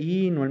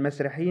الروائيين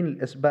والمسرحيين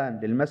الإسبان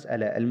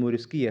للمسألة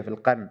الموريسكية في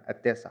القرن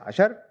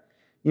ال19،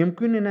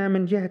 يمكننا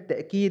من جهة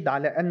التأكيد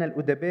على أن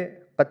الأدباء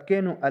قد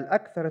كانوا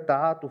الأكثر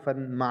تعاطفا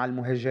مع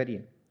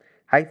المهجرين،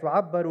 حيث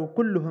عبروا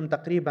كلهم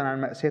تقريبا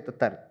عن مأساة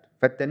الطرد.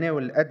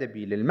 فالتناول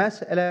الأدبي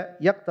للمسألة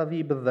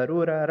يقتضي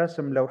بالضرورة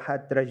رسم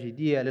لوحات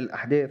تراجيدية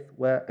للأحداث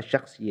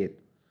والشخصيات،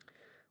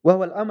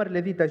 وهو الأمر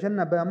الذي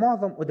تجنب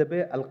معظم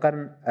أدباء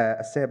القرن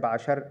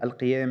ال17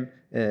 القيام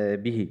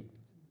به.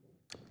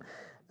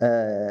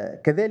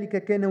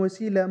 كذلك كان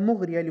وسيلة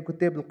مغرية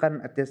لكتاب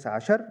القرن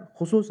ال19،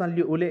 خصوصا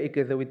لأولئك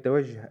ذوي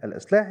التوجه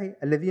الإصلاحي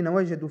الذين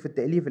وجدوا في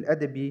التأليف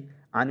الأدبي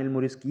عن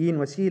الموريسكيين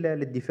وسيلة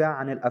للدفاع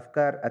عن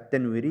الأفكار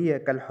التنويرية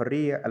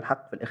كالحرية،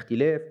 الحق في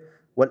الاختلاف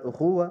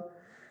والأخوة.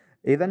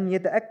 إذن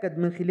يتأكد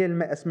من خلال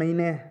ما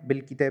أسميناه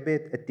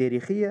بالكتابات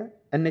التاريخية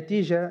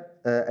النتيجة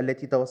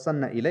التي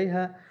توصلنا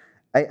إليها،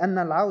 أي أن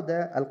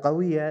العودة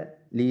القوية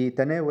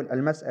لتناول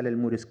المسألة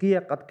الموريسكية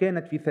قد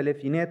كانت في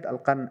ثلاثينات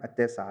القرن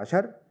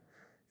ال19،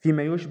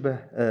 فيما يشبه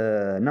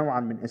نوعا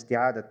من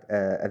استعادة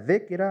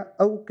الذاكرة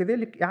أو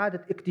كذلك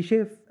إعادة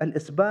اكتشاف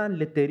الإسبان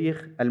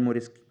للتاريخ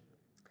الموريسكي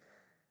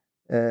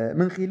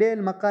من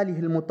خلال مقاله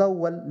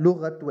المطول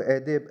لغة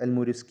وآداب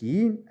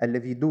الموريسكيين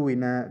الذي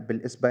دون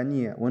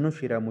بالإسبانية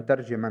ونشر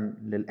مترجما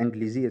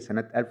للإنجليزية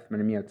سنة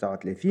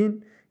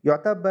 1839.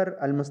 يعتبر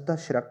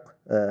المستشرق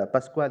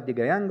باسكوال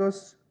دي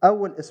غايانغوس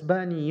أول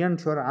إسباني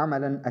ينشر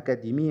عملا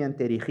أكاديميا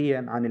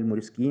تاريخيا عن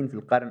الموريسكيين في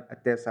القرن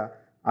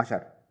ال19.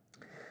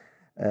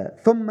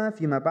 ثم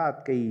فيما بعد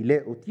كي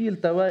لا أطيل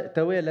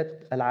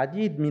توالت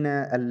العديد من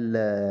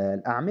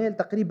الأعمال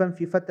تقريبا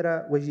في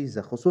فترة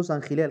وجيزة، خصوصا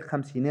خلال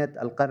خمسينات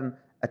القرن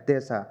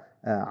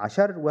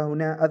ال19.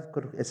 وهنا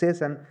أذكر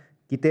أساسا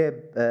كتاب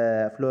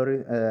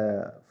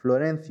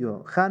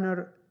فلورنسيو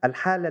خانر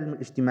الحالة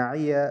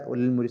الاجتماعية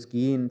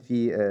للموريسكيين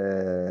في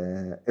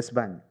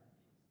إسبانيا.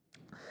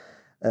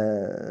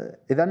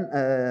 إذن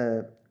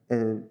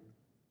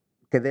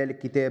كذلك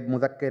كتاب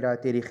مذكرة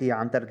تاريخية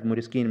عن طرد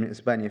الموريسكيين من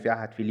إسبانيا في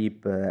عهد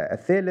فيليب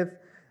الثالث،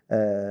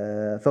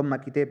 ثم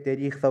كتاب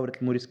تاريخ ثورة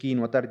الموريسكيين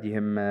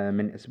وطردهم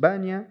من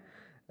إسبانيا،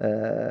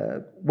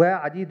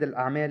 وعديد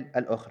الأعمال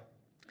الأخرى.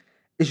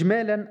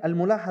 إجمالا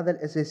الملاحظة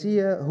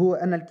الأساسية هو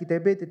أن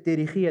الكتابات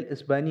التاريخية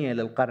الإسبانية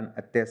للقرن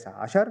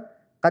ال19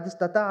 قد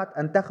استطاعت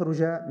أن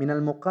تخرج من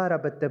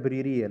المقاربة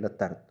التبريرية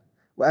للطرد،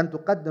 وأن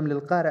تقدم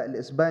للقارئ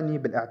الإسباني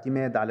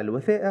بالاعتماد على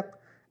الوثائق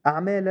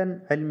أعمالا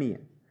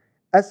علمية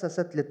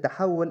أسست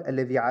للتحول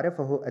الذي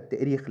عرفه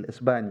التاريخ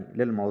الإسباني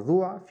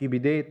للموضوع في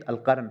بداية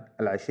القرن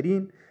ال20،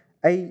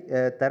 أي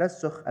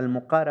ترسخ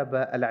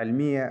المقاربة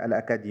العلمية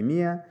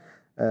الأكاديمية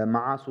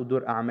مع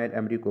صدور أعمال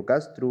أمريكو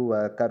كاسترو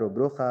وكارو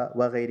بروخا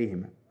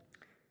وغيرهما.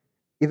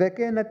 إذا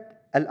كانت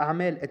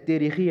الأعمال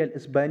التاريخية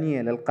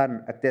الإسبانية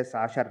للقرن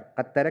ال19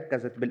 قد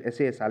تركزت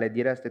بالأساس على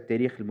دراسة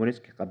التاريخ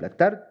الموريسكي قبل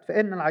الطرد،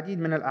 فإن العديد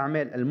من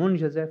الأعمال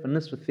المنجزة في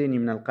النصف الثاني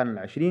من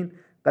القرن ال20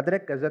 قد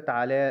ركزت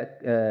على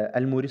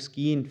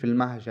الموريسكيين في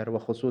المهجر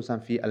وخصوصا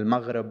في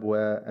المغرب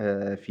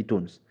وفي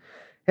تونس.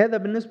 هذا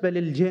بالنسبة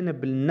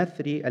للجانب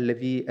النثري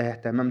الذي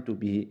اهتممت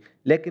به،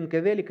 لكن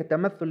كذلك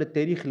تمثل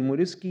التاريخ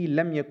الموريسكي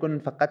لم يكن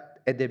فقط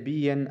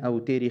أدبيا أو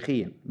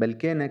تاريخيا، بل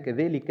كان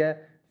كذلك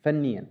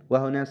فنيا.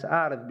 وهنا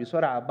سأعرض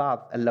بسرعة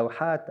بعض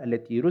اللوحات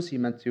التي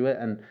رسمت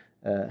سواء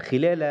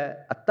خلال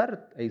الطرد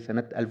أي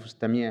سنة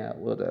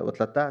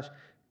 1613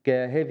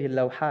 كهذه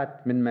اللوحات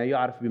من ما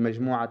يعرف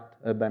بمجموعة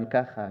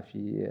بانكاخا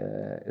في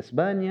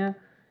إسبانيا،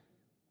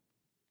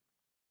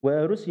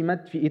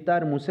 ورسمت في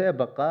إطار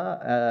مسابقة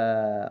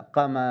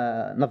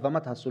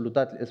نظمتها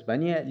السلطات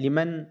الإسبانية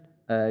لمن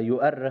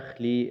يؤرخ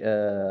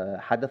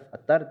لحدث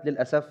الطرد.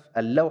 للأسف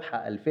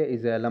اللوحة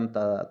الفائزة لم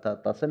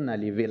تصلنا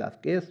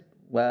لفيلافكيز،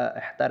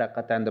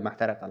 واحترقت عندما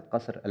احترق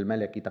القصر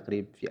الملكي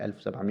تقريبا في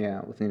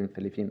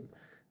 1732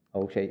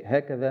 أو شيء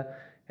هكذا.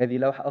 هذه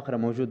لوحة أخرى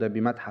موجودة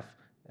بمتحف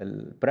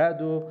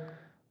البرادو.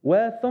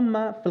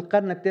 وثم في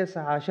القرن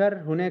ال19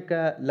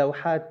 هناك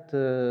لوحات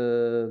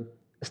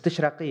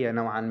استشراقية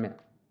نوعا ما،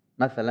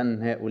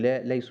 مثلا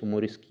هؤلاء ليسوا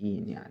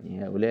موريسكيين،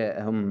 يعني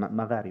هؤلاء هم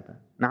مغاربة.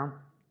 نعم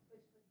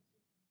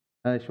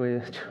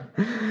شوية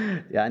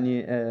يعني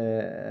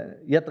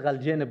يطغى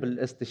الجانب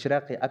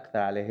الاستشراقي أكثر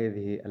على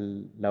هذه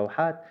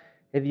اللوحات.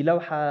 هذه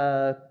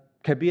لوحة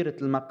كبيرة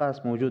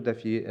المقاس موجودة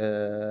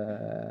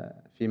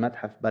في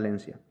متحف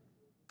فالنسيا.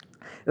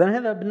 إذن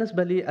هذا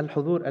بالنسبة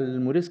للحضور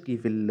الموريسكي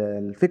في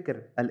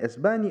الفكر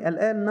الإسباني.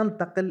 الآن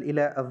ننتقل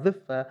إلى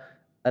الضفة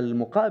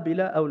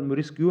المقابلة أو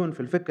الموريسكيون في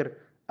الفكر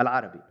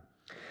العربي.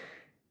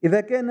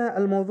 إذا كان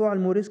الموضوع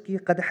الموريسكي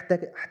قد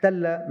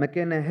احتل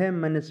مكانة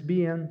هامة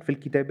نسبيا في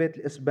الكتابات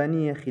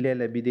الإسبانية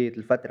خلال بداية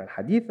الفترة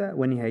الحديثة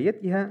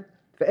ونهايتها،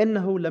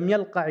 فإنه لم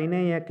يلقى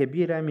عناية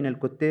كبيرة من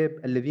الكتاب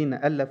الذين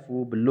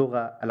ألفوا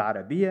باللغة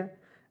العربية،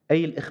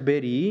 أي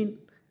الإخباريين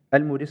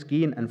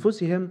الموريسكيين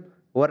أنفسهم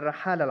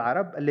والرحالة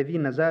العرب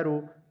الذين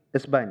زاروا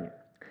إسبانيا،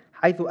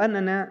 حيث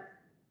أننا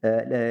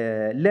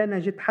لا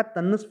نجد حتى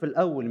النصف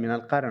الأول من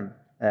القرن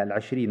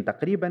العشرين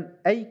تقريبا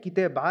أي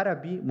كتاب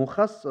عربي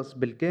مخصص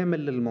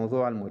بالكامل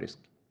للموضوع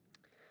الموريسكي.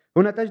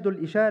 هنا تجد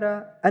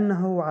الإشارة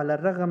أنه على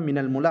الرغم من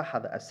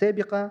الملاحظة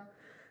السابقة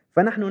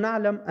فنحن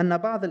نعلم أن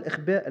بعض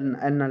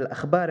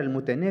الأخبار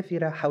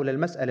المتناثرة حول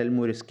المسألة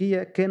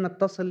الموريسكية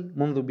كانت تصل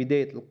منذ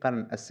بداية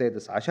القرن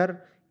السادس عشر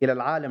إلى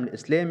العالم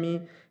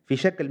الإسلامي في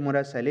شكل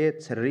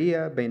مراسلات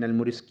سرية بين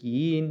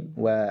الموريسكيين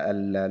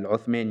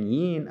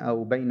والعثمانيين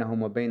أو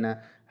بينهم وبين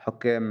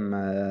حكام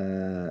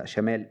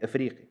شمال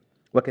أفريقيا،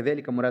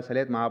 وكذلك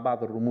مراسلات مع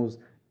بعض الرموز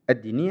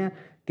الدينية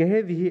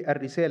كهذه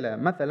الرسالة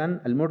مثلا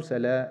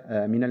المرسلة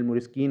من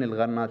الموريسكيين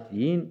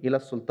الغرناطيين إلى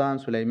السلطان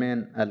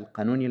سليمان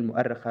القانوني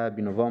المؤرخة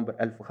بنوفمبر 1541،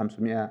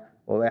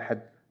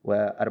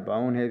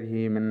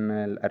 هذه من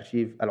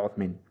الأرشيف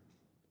العثماني.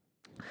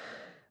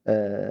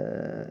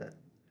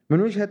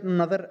 من وجهة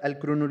النظر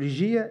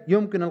الكرونولوجية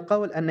يمكن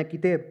القول أن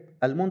كتاب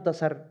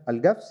المنتصر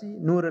القفصي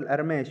نور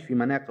الأرماش في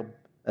مناقب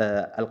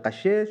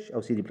القشاش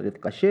أو سيدي بلقيت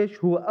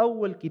القشاش هو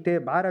أول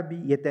كتاب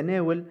عربي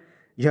يتناول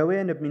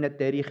جوانب من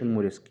التاريخ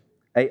الموريسكي،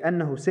 أي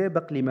أنه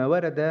سابق لما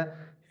ورد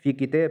في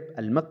كتاب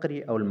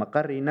المقري أو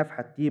المقري نفح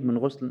التيب من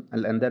غصن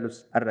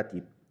الأندلس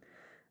الرتيب،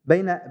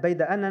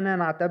 بيد أننا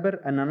نعتبر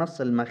أن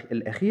نص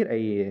الأخير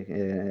أي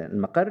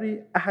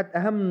المقري أحد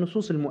أهم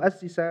النصوص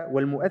المؤسسة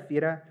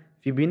والمؤثرة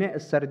في بناء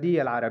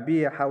السردية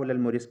العربية حول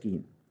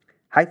الموريسكيين،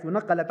 حيث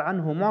نقلت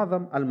عنه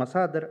معظم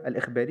المصادر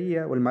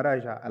الإخبارية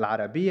والمراجع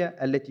العربية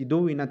التي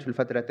دونت في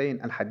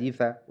الفترتين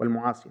الحديثة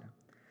والمعاصرة.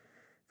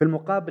 في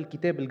المقابل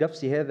كتاب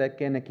القفصي هذا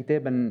كان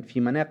كتابا في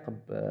مناقب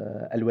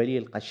الولي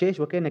القشاش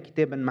وكان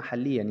كتابا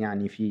محليا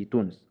يعني في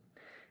تونس.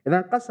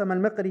 إذن قسم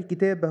المقري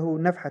كتابه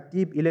نفح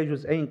التيب إلى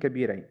جزئين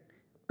كبيرين،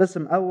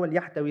 قسم أول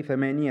يحتوي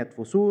 8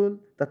 فصول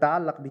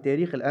تتعلق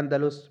بتاريخ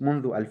الأندلس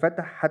منذ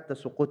الفتح حتى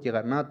سقوط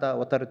غرناطة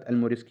وطرد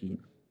الموريسكيين،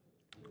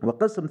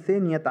 وقسم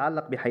ثاني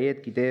يتعلق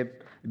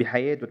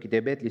بحياة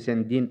وكتابات لسان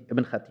الدين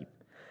ابن خطيب.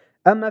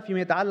 أما فيما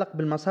يتعلق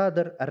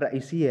بالمصادر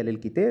الرئيسية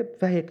للكتاب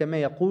فهي كما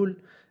يقول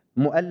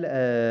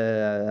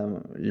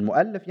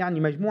المؤلف يعني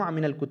مجموعة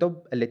من الكتب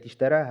التي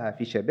اشتراها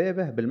في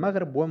شبابه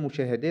بالمغرب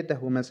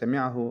ومشاهداته وما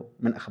سمعه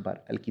من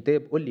أخبار.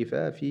 الكتاب ألف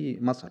في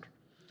مصر.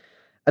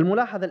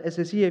 الملاحظة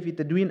الأساسية في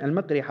تدوين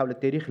المقري حول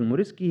التاريخ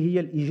الموريسكي هي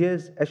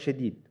الإيجاز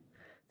الشديد،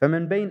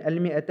 فمن بين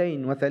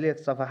 203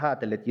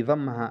 صفحات التي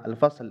ضمها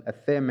الفصل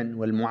الثامن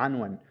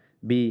والمعنون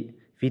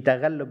في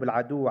تغلب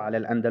العدو على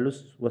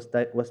الأندلس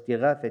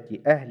واستغاثة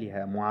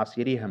أهلها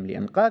معاصريهم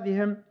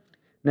لإنقاذهم،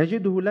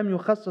 نجده لم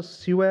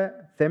يخصص سوى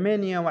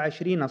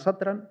 28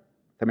 سطرا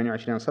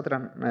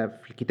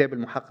في الكتاب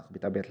المحقق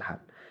بطبيعة الحال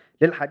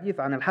للحديث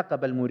عن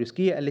الحقبة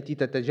الموريسكية التي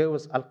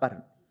تتجاوز القرن،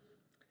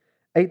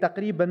 أي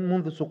تقريبا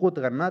منذ سقوط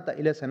غرناطة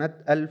إلى سنة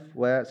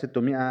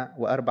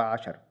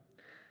 1614.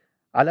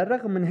 على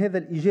الرغم من هذا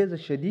الإيجاز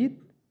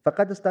الشديد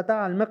فقد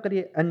استطاع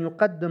المقري أن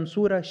يقدم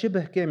صورة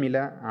شبه كاملة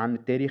عن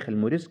التاريخ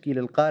الموريسكي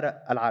للقارئ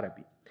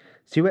العربي،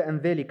 سواء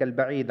ذلك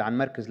البعيد عن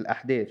مركز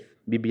الأحداث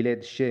ببلاد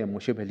الشام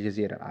وشبه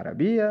الجزيرة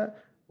العربية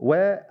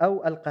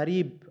أو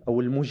القريب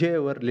أو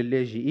المجاور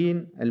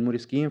للاجئين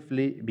الموريسكيين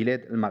في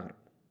بلاد المغرب.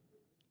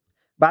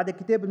 بعد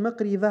كتاب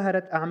المقري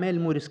ظهرت أعمال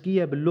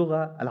موريسكية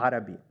باللغة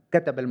العربية،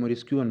 كتب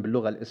الموريسكيون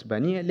باللغة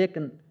الإسبانية،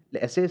 لكن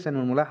أساسا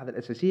والملاحظة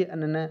الأساسية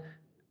أننا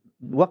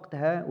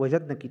وقتها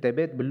وجدنا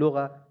كتابات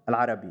باللغة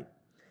العربية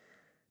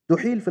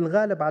تحيل في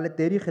الغالب على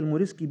التاريخ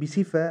الموريسكي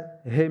بصفة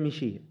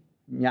هامشية،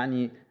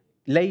 يعني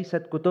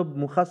ليست كتب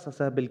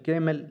مخصصة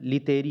بالكامل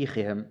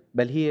لتاريخهم،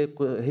 بل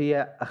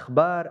هي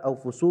أخبار أو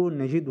فصول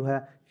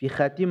نجدها في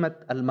خاتمة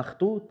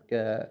المخطوط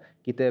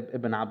ككتاب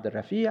ابن عبد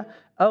الرفيع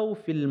أو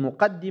في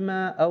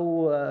المقدمة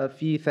أو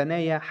في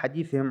ثنايا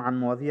حديثهم عن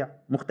مواضيع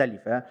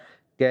مختلفة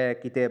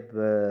ككتاب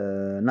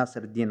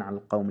ناصر الدين على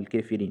القوم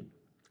الكافرين.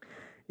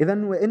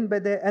 إذن وإن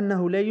بدا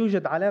أنه لا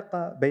يوجد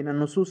علاقة بين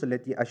النصوص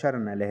التي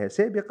أشرنا لها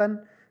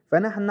سابقا،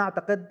 فنحن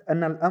نعتقد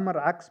أن الأمر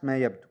عكس ما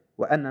يبدو،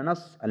 وأن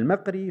نص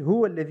المقري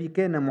هو الذي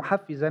كان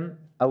محفزا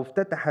أو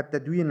افتتح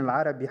التدوين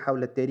العربي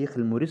حول التاريخ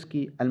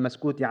الموريسكي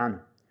المسكوت عنه،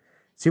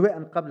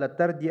 سواء قبل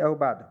الطرد أو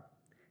بعده.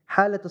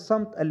 حالة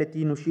الصمت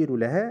التي نشير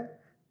لها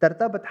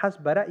ترتبط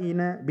حسب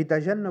رأينا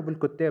بتجنب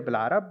الكتاب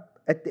العرب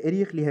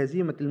التأريخ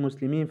لهزيمة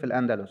المسلمين في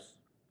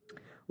الأندلس،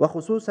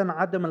 وخصوصا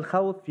عدم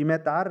الخوض فيما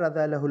تعرض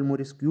له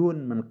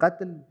الموريسكيون من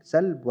قتل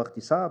سلب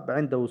واغتصاب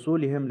عند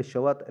وصولهم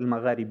للشواطئ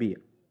المغاربية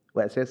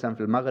وأساسا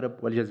في المغرب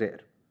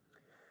والجزائر.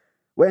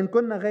 وإن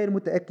كنا غير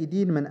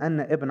متأكدين من أن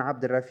ابن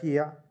عبد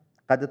الرفيع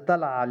قد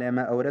اطلع على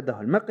ما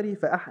أورده المقري،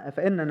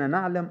 فإننا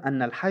نعلم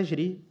أن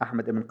الحجري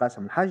أحمد بن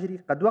قاسم الحجري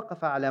قد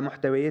وقف على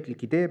محتويات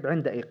الكتاب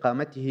عند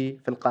إقامته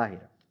في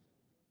القاهرة.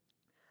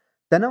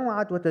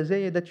 تنوعت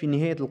وتزايدت في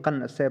نهاية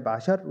القرن السابع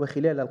عشر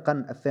وخلال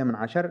القرن الثامن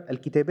عشر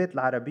الكتابات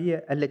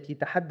العربية التي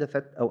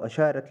تحدثت أو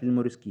أشارت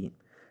للموريسكيين.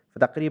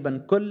 فتقريبا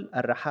كل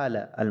الرحالة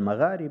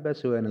المغاربة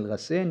سواء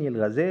الغساني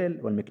الغزال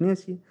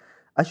والمكناسي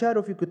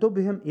أشاروا في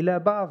كتبهم إلى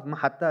بعض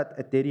محطات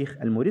التاريخ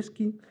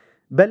الموريسكي،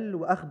 بل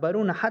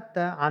وأخبرونا حتى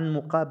عن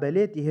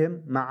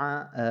مقابلاتهم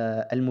مع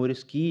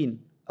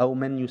الموريسكيين أو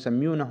من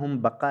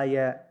يسمونهم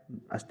بقايا،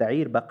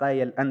 أستعير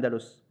بقايا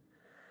الأندلس.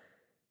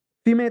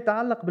 فيما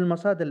يتعلق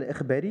بالمصادر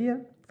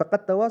الإخبارية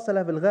فقد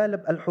تواصل في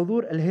الغالب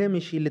الحضور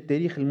الهامشي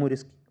للتاريخ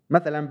الموريسكي.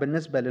 مثلا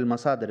بالنسبة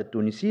للمصادر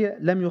التونسية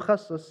لم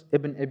يخصص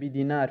ابن أبي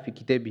دينار في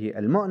كتابه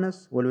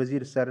المؤنس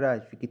والوزير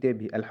السراج في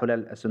كتابه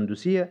الحلل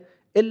السندوسية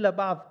إلا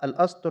بعض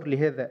الأسطر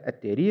لهذا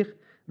التاريخ،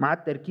 مع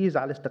التركيز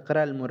على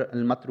استقرار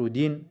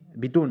المطرودين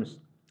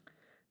بتونس.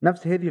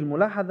 نفس هذه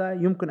الملاحظة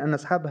يمكن أن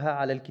نسحبها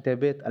على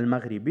الكتابات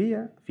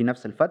المغربية في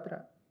نفس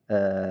الفترة،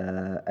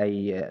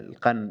 أي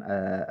القرن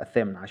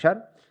الثامن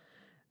عشر،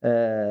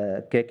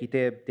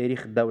 ككتاب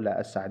تاريخ الدولة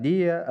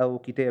السعدية أو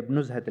كتاب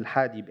نزهة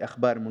الحادي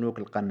بأخبار ملوك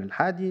القرن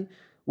الحادي،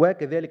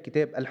 وكذلك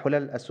كتاب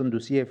الحلل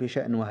السندوسية في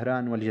شأن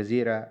وهران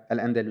والجزيرة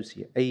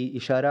الأندلسية، أي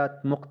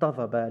إشارات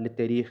مقتضبة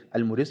للتاريخ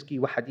الموريسكي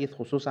وحديث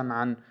خصوصا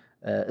عن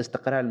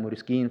استقرار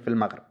الموريسكيين في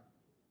المغرب.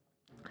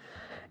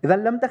 إذا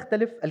لم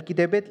تختلف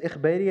الكتابات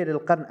الإخبارية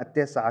للقرن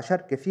التاسع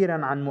عشر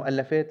كثيرا عن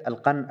مؤلفات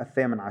القرن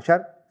الثامن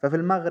عشر، ففي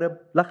المغرب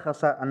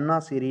لخص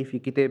الناصري في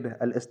كتابه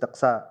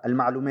الاستقصاء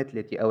المعلومات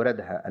التي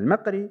أوردها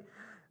المقري.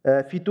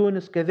 في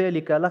تونس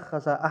كذلك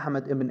لخص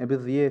أحمد بن أبي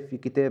الضياف في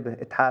كتابه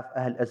إتحاف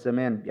أهل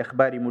الزمان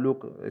بأخبار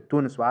ملوك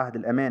تونس وعهد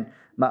الأمان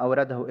ما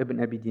أورده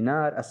ابن أبي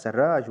دينار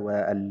السراج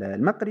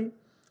والمقري.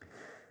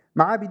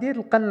 مع بداية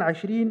القرن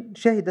العشرين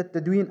شهد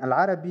التدوين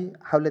العربي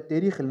حول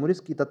التاريخ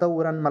الموريسكي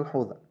تطورا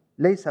ملحوظا،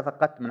 ليس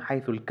فقط من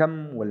حيث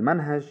الكم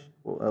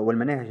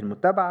والمناهج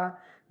المتبعة،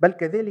 بل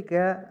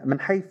كذلك من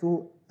حيث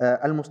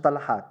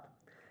المصطلحات.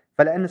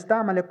 فلأن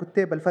استعمل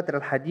كتاب الفترة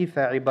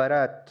الحديثة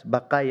عبارات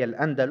بقايا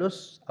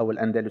الأندلس أو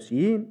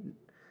الأندلسيين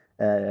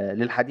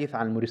للحديث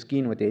عن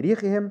الموريسكيين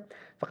وتاريخهم،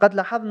 فقد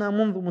لاحظنا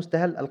منذ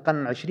مستهل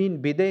القرن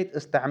العشرين بداية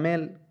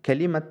استعمال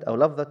كلمة أو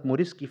لفظة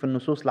موريسكي في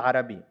النصوص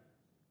العربية.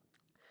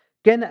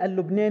 كان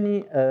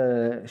اللبناني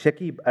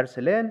شكيب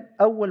أرسلان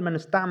أول من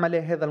استعمل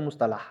هذا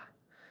المصطلح،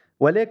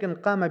 ولكن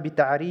قام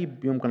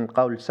بتعريب يمكن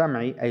القول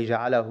سمعي، أي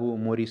جعله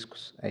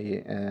موريسكوس،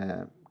 أي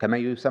كما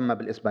يسمى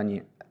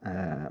بالإسبانية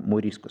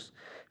موريسكوس،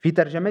 في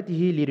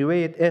ترجمته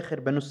لرواية آخر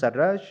بنو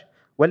السراج،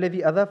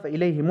 والذي أضاف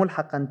إليه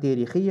ملحقا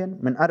تاريخيا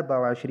من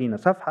 24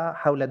 صفحة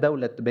حول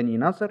دولة بني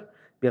ناصر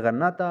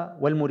بغرناطة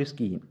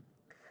والموريسكيين.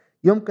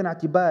 يمكن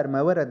اعتبار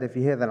ما ورد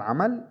في هذا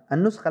العمل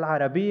النسخة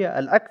العربية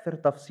الأكثر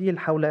تفصيل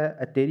حول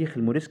التاريخ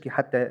الموريسكي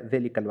حتى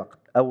ذلك الوقت.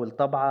 أول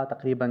طبعة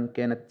تقريبا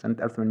كانت سنة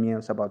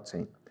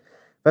 1897.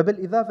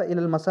 فبالإضافة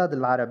إلى المصادر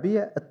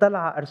العربية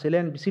اطلع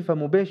أرسلان بصفة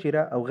مباشرة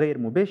أو غير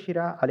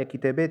مباشرة على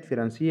كتابات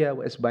فرنسية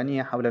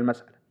وإسبانية حول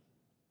المسألة.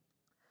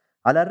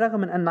 على الرغم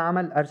من أن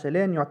عمل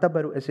أرسلان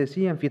يعتبر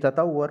أساسيا في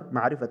تطور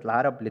معرفة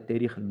العرب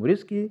للتاريخ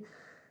الموريسكي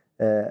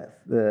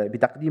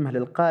بتقديمه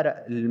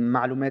للقارئ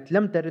المعلومات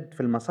لم ترد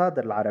في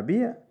المصادر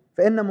العربية،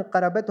 فإن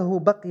مقاربته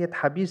بقيت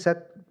حبيسة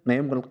ما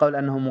يمكن القول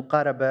أنه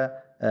مقاربة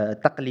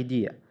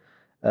تقليدية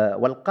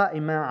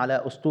والقائمة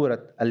على أسطورة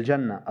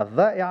الجنة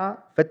الضائعة.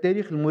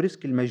 فالتاريخ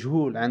الموريسكي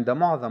المجهول عند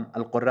معظم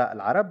القراء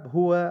العرب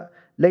هو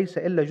ليس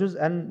إلا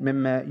جزءا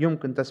مما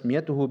يمكن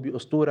تسميته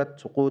بأسطورة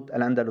سقوط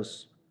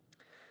الأندلس.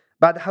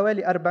 بعد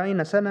حوالي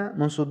 40 سنة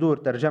من صدور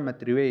ترجمة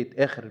رواية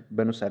آخر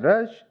بنو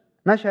سراج،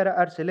 نشر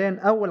أرسلان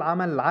أول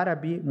عمل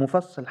عربي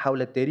مفصل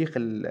حول التاريخ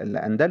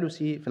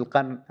الأندلسي في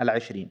القرن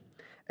العشرين،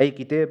 أي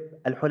كتاب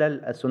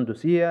الحلل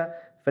السندوسية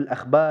في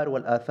الأخبار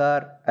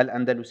والآثار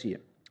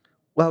الأندلسية،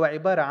 وهو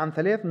عبارة عن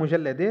 3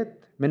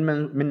 مجلدات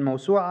من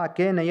موسوعة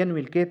كان ينوي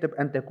الكاتب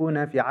أن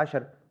تكون في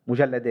 10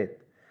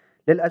 مجلدات.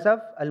 للأسف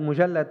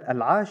المجلد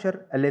العاشر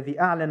الذي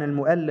أعلن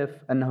المؤلف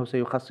أنه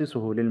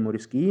سيخصصه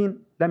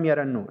للموريسكيين لم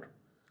يرى النور،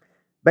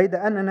 بيد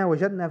أننا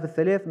وجدنا في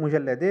ال3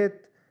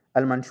 مجلدات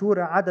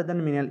المنشورة عددا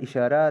من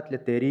الإشارات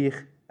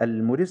للتاريخ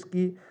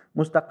الموريسكي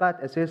مستقاة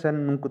أساسا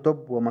من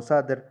كتب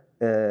ومصادر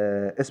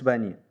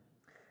إسبانية.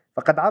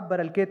 فقد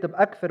عبر الكاتب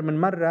أكثر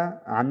من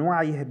مرة عن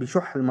وعيه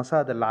بشح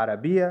المصادر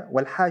العربية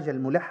والحاجة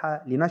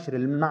الملحة لنشر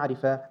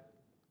المعرفة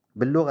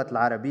باللغة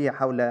العربية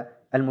حول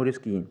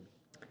الموريسكيين.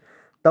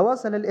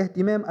 تواصل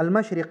الاهتمام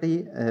المشرقي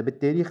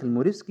بالتاريخ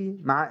الموريسكي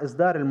مع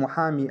إصدار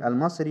المحامي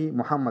المصري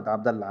محمد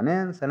عبد الله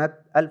عنان سنة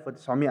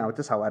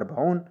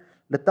 1949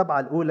 للطبعة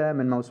الأولى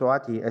من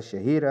موسوعته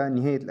الشهيرة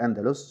نهاية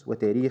الأندلس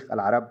وتاريخ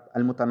العرب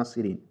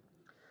المتنصرين.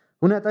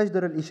 هنا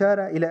تجدر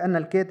الإشارة إلى أن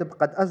الكاتب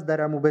قد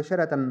أصدر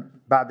مباشرة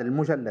بعد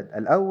المجلد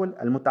الأول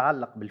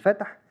المتعلق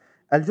بالفتح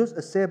الجزء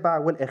السابع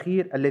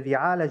والأخير الذي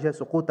عالج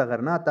سقوط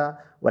غرناطة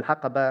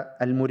والحقبة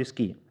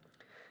الموريسكية،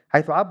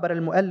 حيث عبر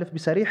المؤلف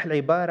بصريح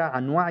العبارة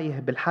عن وعيه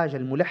بالحاجة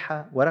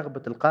الملحة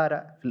ورغبة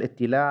القارئ في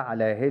الاطلاع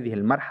على هذه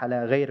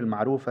المرحلة غير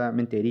المعروفة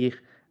من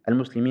تاريخ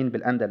المسلمين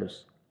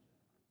بالأندلس.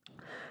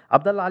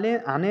 عبد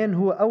الله عنان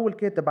هو أول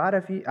كاتب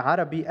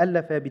عربي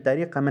ألف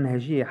بطريقة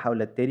منهجية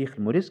حول التاريخ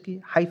الموريسكي،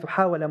 حيث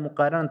حاول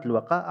مقارنة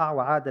الوقائع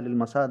وعاد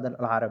للمصادر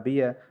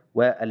العربية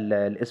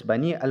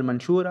والإسبانية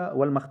المنشورة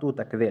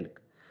والمخطوطة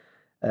كذلك.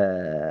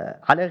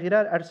 على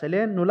غرار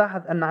أرسلان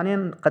نلاحظ أن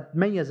عنان قد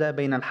ميز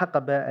بين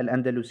الحقبة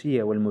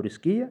الأندلسية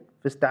والموريسكية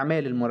في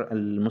استعمال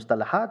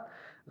المصطلحات،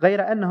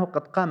 غير أنه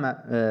قد قام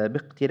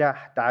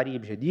باقتراح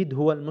تعريب جديد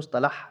هو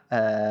المصطلح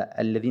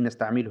الذي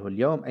نستعمله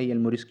اليوم، أي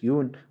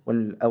الموريسكيون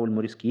أو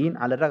الموريسكيين،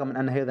 على الرغم من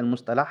أن هذا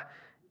المصطلح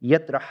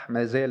يطرح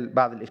ما زال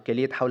بعض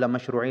الإشكاليات حول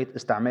مشروعية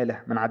استعماله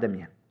من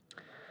عدمها.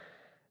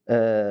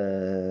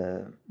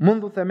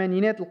 منذ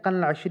ثمانينات القرن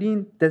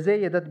العشرين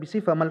تزايدت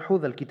بصفة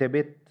ملحوظة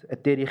الكتابات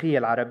التاريخية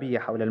العربية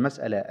حول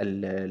المسألة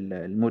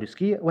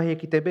الموريسكية، وهي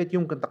كتابات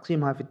يمكن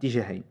تقسيمها في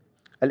اتجاهين.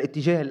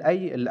 الاتجاه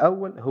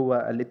الأول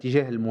هو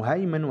الاتجاه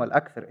المهيمن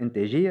والأكثر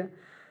إنتاجية،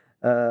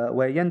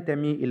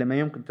 وينتمي إلى ما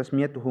يمكن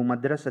تسميته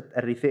مدرسة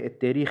الرثاء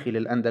التاريخي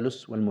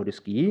للأندلس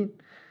والموريسكيين،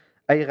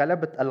 أي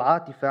غلبة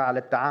العاطفة على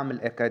التعامل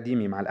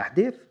الأكاديمي مع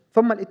الأحداث.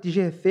 ثم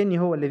الاتجاه الثاني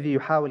هو الذي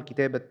يحاول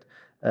كتابة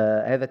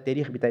هذا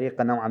التاريخ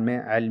بطريقة نوعا ما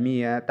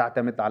علمية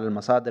تعتمد على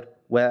المصادر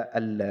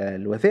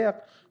والوثائق.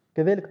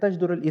 كذلك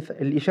تجدر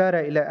الإشارة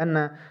إلى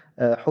أن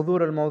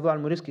حضور الموضوع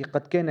الموريسكي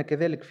قد كان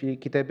كذلك في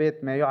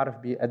كتابات ما يعرف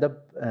بأدب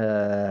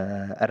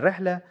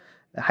الرحلة،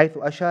 حيث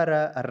أشار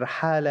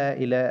الرحالة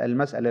إلى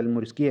المسألة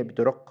الموريسكية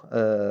بطرق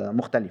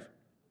مختلفة.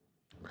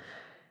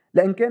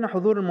 لأن كان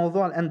حضور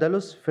الموضوع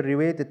الأندلس في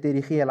الروايات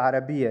التاريخية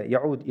العربية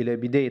يعود إلى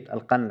بداية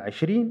القرن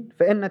العشرين،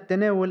 فإن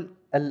التناول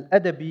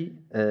الأدبي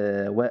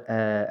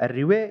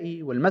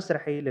والروائي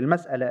والمسرحي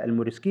للمسألة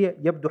الموريسكية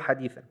يبدو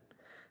حديثا،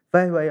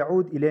 فهو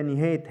يعود إلى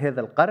نهاية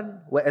هذا القرن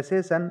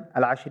وأساسا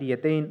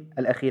العشريتين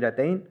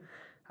الأخيرتين،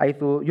 حيث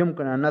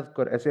يمكن أن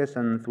نذكر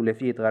أساسا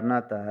ثلاثية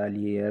غرناطة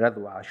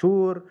لرضوى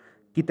عاشور،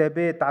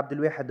 كتابات عبد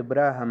الواحد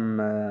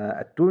براهم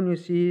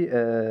التونسي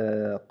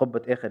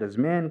قبة آخر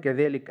الزمان،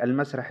 كذلك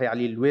المسرحي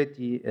علي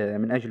اللواتي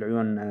من أجل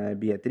عيون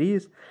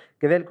بياتريس.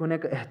 كذلك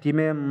هناك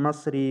اهتمام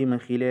مصري من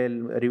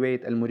خلال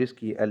رواية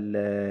الموريسكي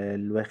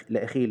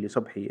الأخير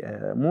لصبحي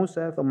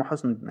موسى، ثم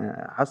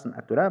حسن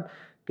التراب.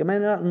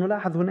 كما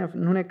نلاحظ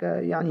هناك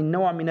يعني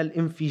نوع من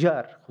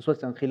الانفجار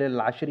خصوصا خلال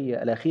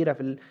العشرية الأخيرة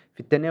في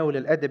التناول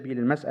الأدبي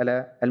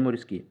للمسألة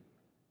الموريسكية.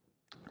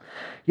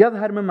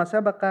 يظهر مما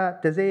سبق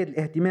تزايد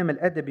الاهتمام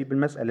الأدبي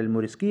بالمسألة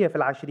الموريسكية في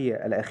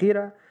العشرية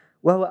الأخيرة،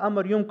 وهو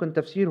أمر يمكن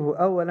تفسيره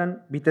أولا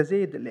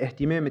بتزايد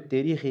الاهتمام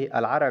التاريخي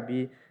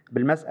العربي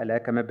بالمسألة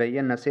كما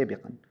بينا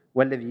سابقا،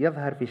 والذي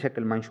يظهر في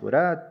شكل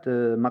منشورات،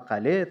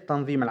 مقالات،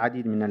 تنظيم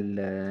العديد من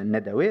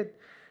الندوات.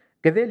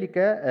 كذلك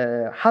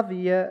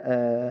حظي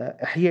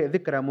إحياء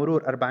ذكرى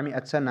مرور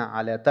 400 سنة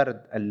على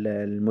طرد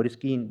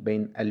الموريسكيين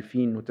بين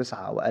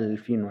 2009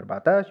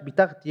 و2014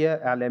 بتغطية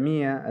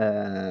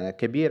إعلامية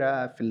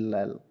كبيرة في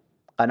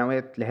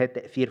القنوات لها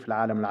تأثير في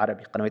العالم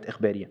العربي، قنوات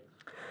إخبارية،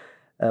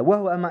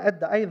 وهو ما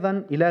أدى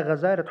أيضا إلى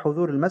غزارة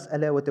حضور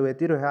المسألة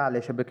وتواترها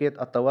على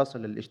شبكات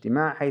التواصل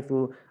الاجتماعي، حيث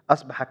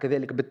أصبح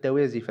كذلك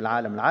بالتوازي في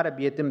العالم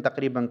العربي يتم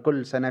تقريبا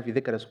كل سنة في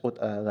ذكرى سقوط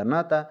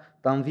غرناطة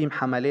تنظيم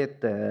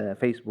حملات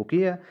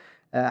فيسبوكية،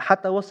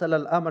 حتى وصل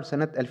الأمر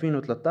سنة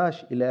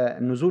 2013 إلى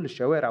نزول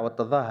الشوارع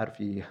والتظاهر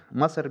في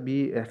مصر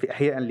في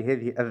إحياء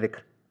لهذه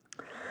الذكرى.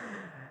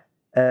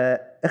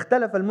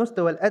 اختلف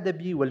المستوى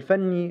الأدبي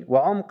والفني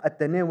وعمق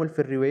التناول في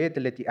الروايات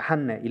التي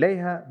أحنا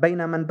إليها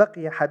بين من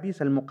بقي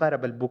حبيس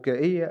المقاربة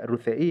البكائية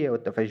الرثائية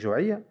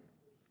والتفجعية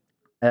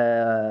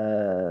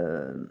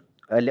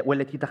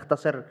والتي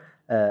تختصر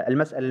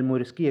المسألة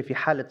الموريسكية في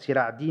حالة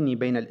صراع ديني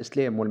بين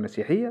الإسلام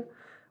والمسيحية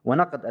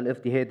ونقد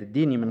الاضطهاد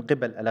الديني من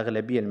قبل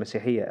الأغلبية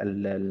المسيحية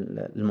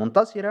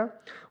المنتصرة،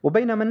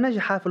 وبين من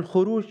نجح في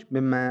الخروج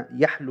مما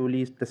يحلو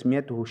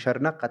لتسميته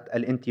شرنقة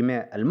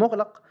الانتماء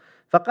المغلق،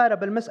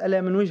 فقارب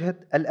المسألة من وجهة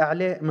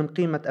الإعلاء من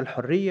قيمة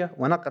الحرية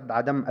ونقد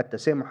عدم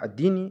التسامح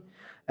الديني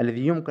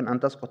الذي يمكن أن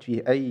تسقط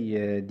فيه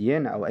أي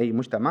ديانة أو أي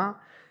مجتمع.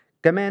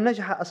 كما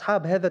نجح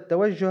أصحاب هذا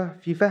التوجه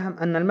في فهم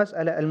أن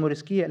المسألة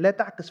الموريسكية لا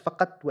تعكس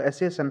فقط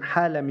وأساسا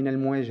حالة من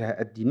المواجهة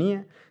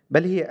الدينية،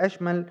 بل هي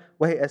أشمل،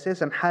 وهي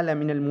أساسا حالة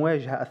من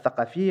المواجهة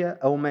الثقافية،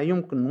 أو ما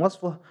يمكن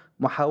وصفه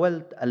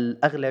محاولة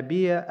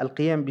الأغلبية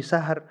القيام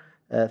بسهر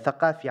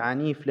ثقافي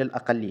عنيف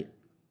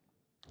للأقلية.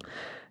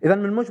 إذن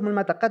من مجمل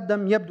ما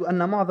تقدم يبدو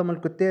أن معظم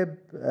الكتاب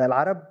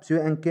العرب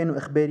سواء كانوا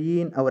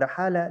إخباريين أو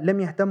رحالة لم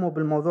يهتموا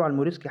بالموضوع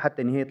الموريسكي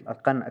حتى نهاية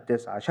القرن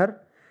التاسع عشر.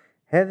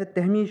 هذا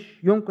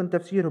التهميش يمكن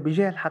تفسيره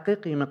بجهل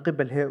حقيقي من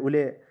قبل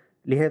هؤلاء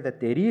لهذا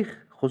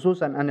التاريخ،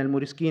 خصوصا أن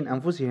الموريسكيين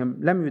أنفسهم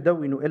لم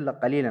يدونوا إلا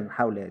قليلا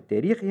حول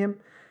تاريخهم.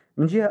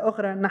 من جهة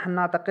أخرى نحن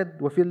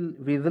نعتقد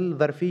وفي ظل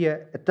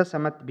ظرفية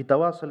اتسمت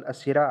بتواصل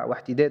الصراع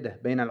واحتداده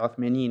بين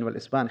العثمانيين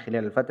والإسبان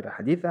خلال الفترة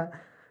الحديثة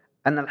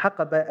أن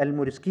الحقبة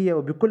الموريسكية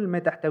وبكل ما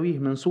تحتويه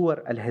من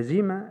صور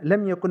الهزيمة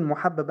لم يكن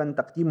محببا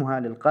تقديمها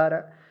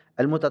للقارئ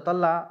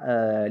المتطلع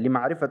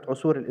لمعرفة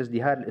عصور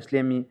الازدهار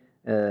الإسلامي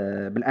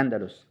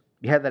بالأندلس.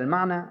 بهذا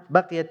المعنى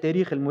بقي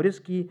التاريخ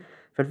الموريسكي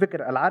في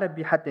الفكر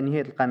العربي حتى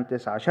نهاية القرن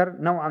التاسع عشر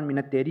نوعا من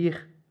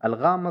التاريخ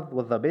الغامض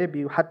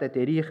والضبابي، وحتى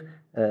تاريخ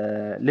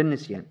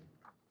للنسيان.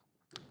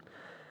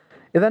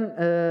 إذن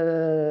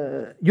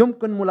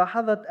يمكن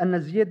ملاحظة أن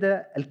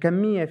الزيادة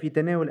الكمية في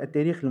تناول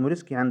التاريخ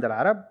الموريسكي عند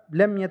العرب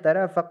لم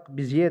يترافق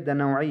بزيادة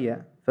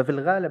نوعية، ففي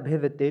الغالب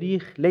هذا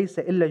التاريخ ليس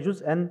إلا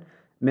جزءا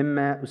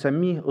مما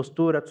أسميه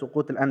أسطورة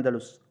سقوط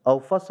الأندلس أو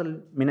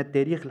فصل من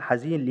التاريخ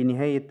الحزين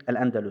لنهاية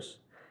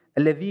الأندلس،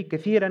 الذي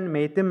كثيرا ما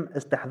يتم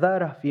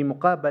استحضاره في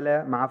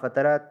مقابلة مع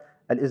فترات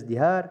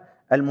الازدهار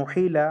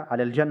المحيلة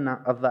على الجنة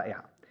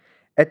الضائعة.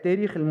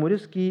 التاريخ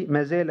الموريسكي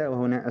ما زال،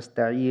 وهنا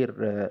أستعير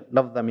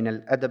لفظة من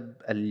الأدب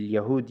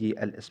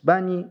اليهودي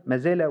الإسباني، ما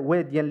زال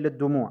واديا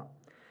للدموع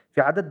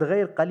في عدد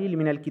غير قليل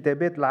من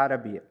الكتابات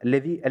العربية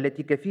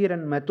التي كثيرا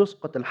ما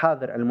تسقط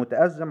الحاضر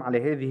المتأزم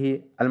على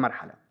هذه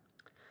المرحلة.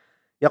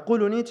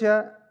 يقول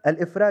نيتشه: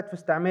 الإفراط في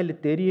استعمال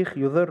التاريخ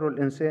يضر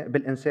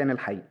بالإنسان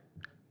الحي.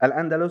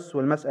 الأندلس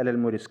والمسألة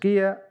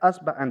الموريسكية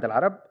عند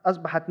العرب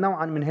أصبحت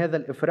نوعا من هذا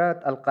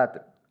الإفراط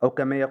القاتل، أو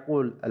كما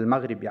يقول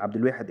المغربي عبد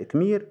الواحد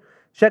إكمير: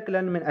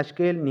 شكلا من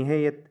أشكال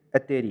نهاية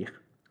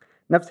التاريخ.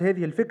 نفس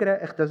هذه الفكرة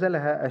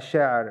اختزلها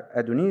الشاعر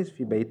أدونيس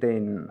في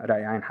بيتين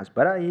رائعين حسب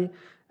رأيي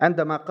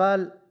عندما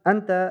قال: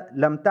 أنت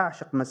لم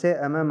تعشق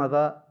مساء ما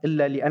مضى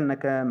إلا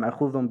لأنك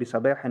مأخوذ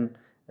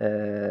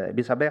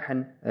بصباح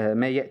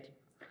ما يأتي.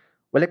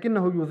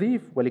 ولكنه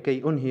يضيف،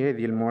 ولكي أنهي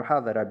هذه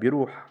المحاضرة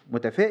بروح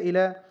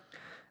متفائلة: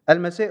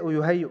 المساء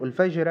يهيئ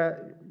الفجر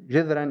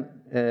جذرا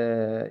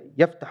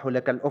يفتح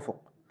لك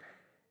الأفق.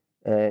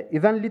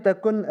 إذن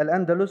لتكن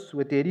الأندلس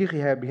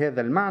وتاريخها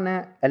بهذا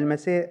المعنى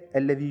المساء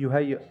الذي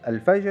يهيئ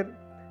الفجر،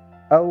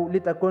 أو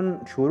لتكن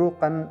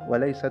شروقا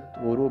وليست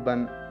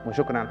غروبا.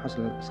 وشكرا على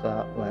حسن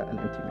الإصغاء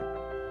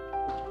والانتباه.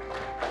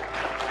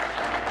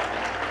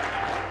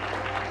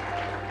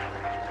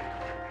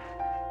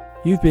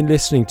 You've been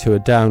listening to a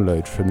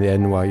download from the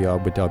NYU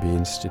Abu Dhabi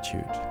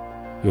Institute.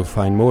 You'll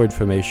find more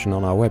information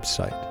on our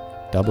website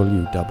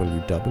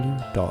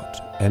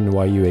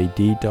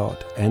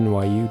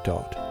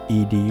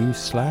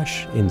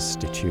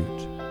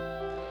www.nyuad.nyu.edu/institute.